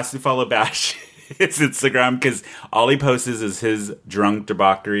has to follow Bash. His Instagram, because all he posts is his drunk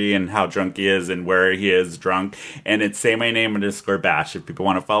debauchery and how drunk he is and where he is drunk. And it's Say My Name _Bash if people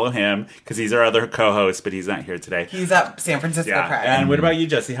want to follow him, because he's our other co-host, but he's not here today. He's at San Francisco Pride. And what about you,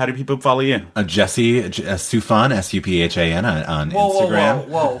 Jesse? How do people follow you? Jesse Suphan, SUPHAN on Instagram.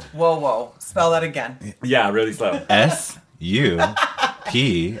 Whoa. Spell that again. Yeah, really slow. SUPH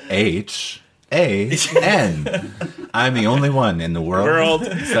N. I'm the only one in the world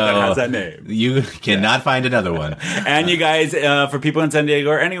that has that name. You cannot find another one. And you guys, for people in San Diego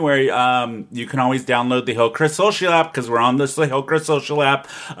or anywhere, you can always download the Hillcrest Social app because we're on this Hillcrest Social app.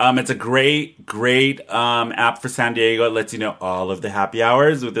 It's a great app for San Diego. It lets you know all of the happy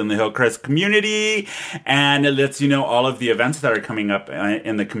hours within the Hillcrest community, and it lets you know all of the events that are coming up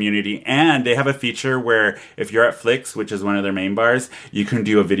in the community. And they have a feature where if you're at Flix, which is one of their main bars, you can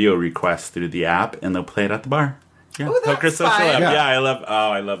do a video request through the app, and they'll play it at the bar. Yeah, Ooh, that's Hillcrest Social fun. app. Yeah. Yeah, I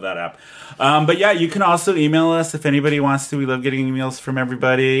love that app. But yeah, you can also email us if anybody wants to. We love getting emails from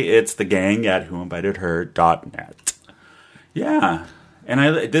everybody. It's thegang@whoinvitedher.net. Yeah.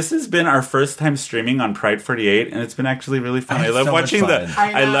 And this has been our first time streaming on Pride 48, and it's been actually really fun. I love so much watching fun.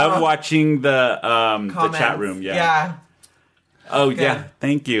 I I love know. watching the Comments. chat room. Yeah. Yeah. Oh Good. yeah.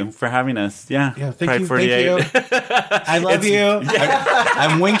 Thank you for having us. Yeah. Yeah, thank Pride you. 48. Thank you. I love you.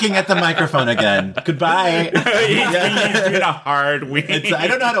 I'm winking at the microphone again. Goodbye. He's doing a hard wink. I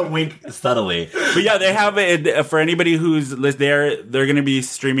don't know how to wink subtly. But yeah, they have it for anybody who's there. They're going to be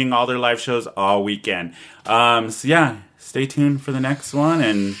streaming all their live shows all weekend. So yeah, stay tuned for the next one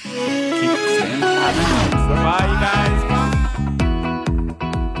and keep staying hot. So bye, you guys.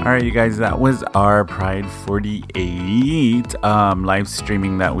 All right, you guys, that was our Pride 48 live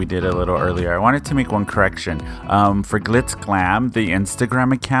streaming that we did a little earlier. I wanted to make one correction. For Glitz Glam, the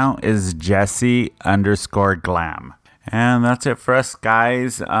Instagram account is Jessie_Glam. And that's it for us,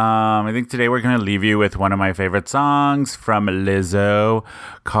 guys. I think today we're going to leave you with one of my favorite songs from Lizzo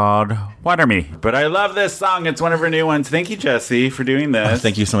called Water Me. But I love this song. It's one of her new ones. Thank you, Jessie, for doing this.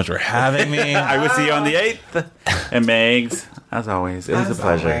 Thank you so much for having me. I will see you on the 8th. And Megs, as always, it was a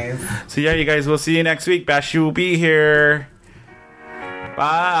pleasure. Always. So yeah, you guys, we'll see you next week. Bashi will be here.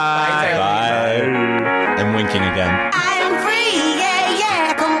 Bye. Bye. I'm winking again. I am free,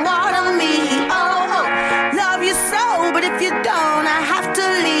 yeah, come water me. Oh, love you so, but if you don't, I have to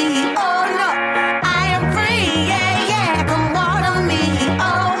leave. Oh no, I am free, yeah, come water me.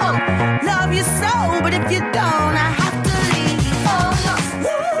 Oh, love you so, but if you don't, I have to leave. Oh no,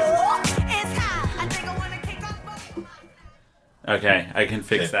 woo, it's hot. I think I wanna kick off. Okay, I can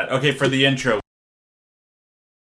fix that. Okay, for the intro.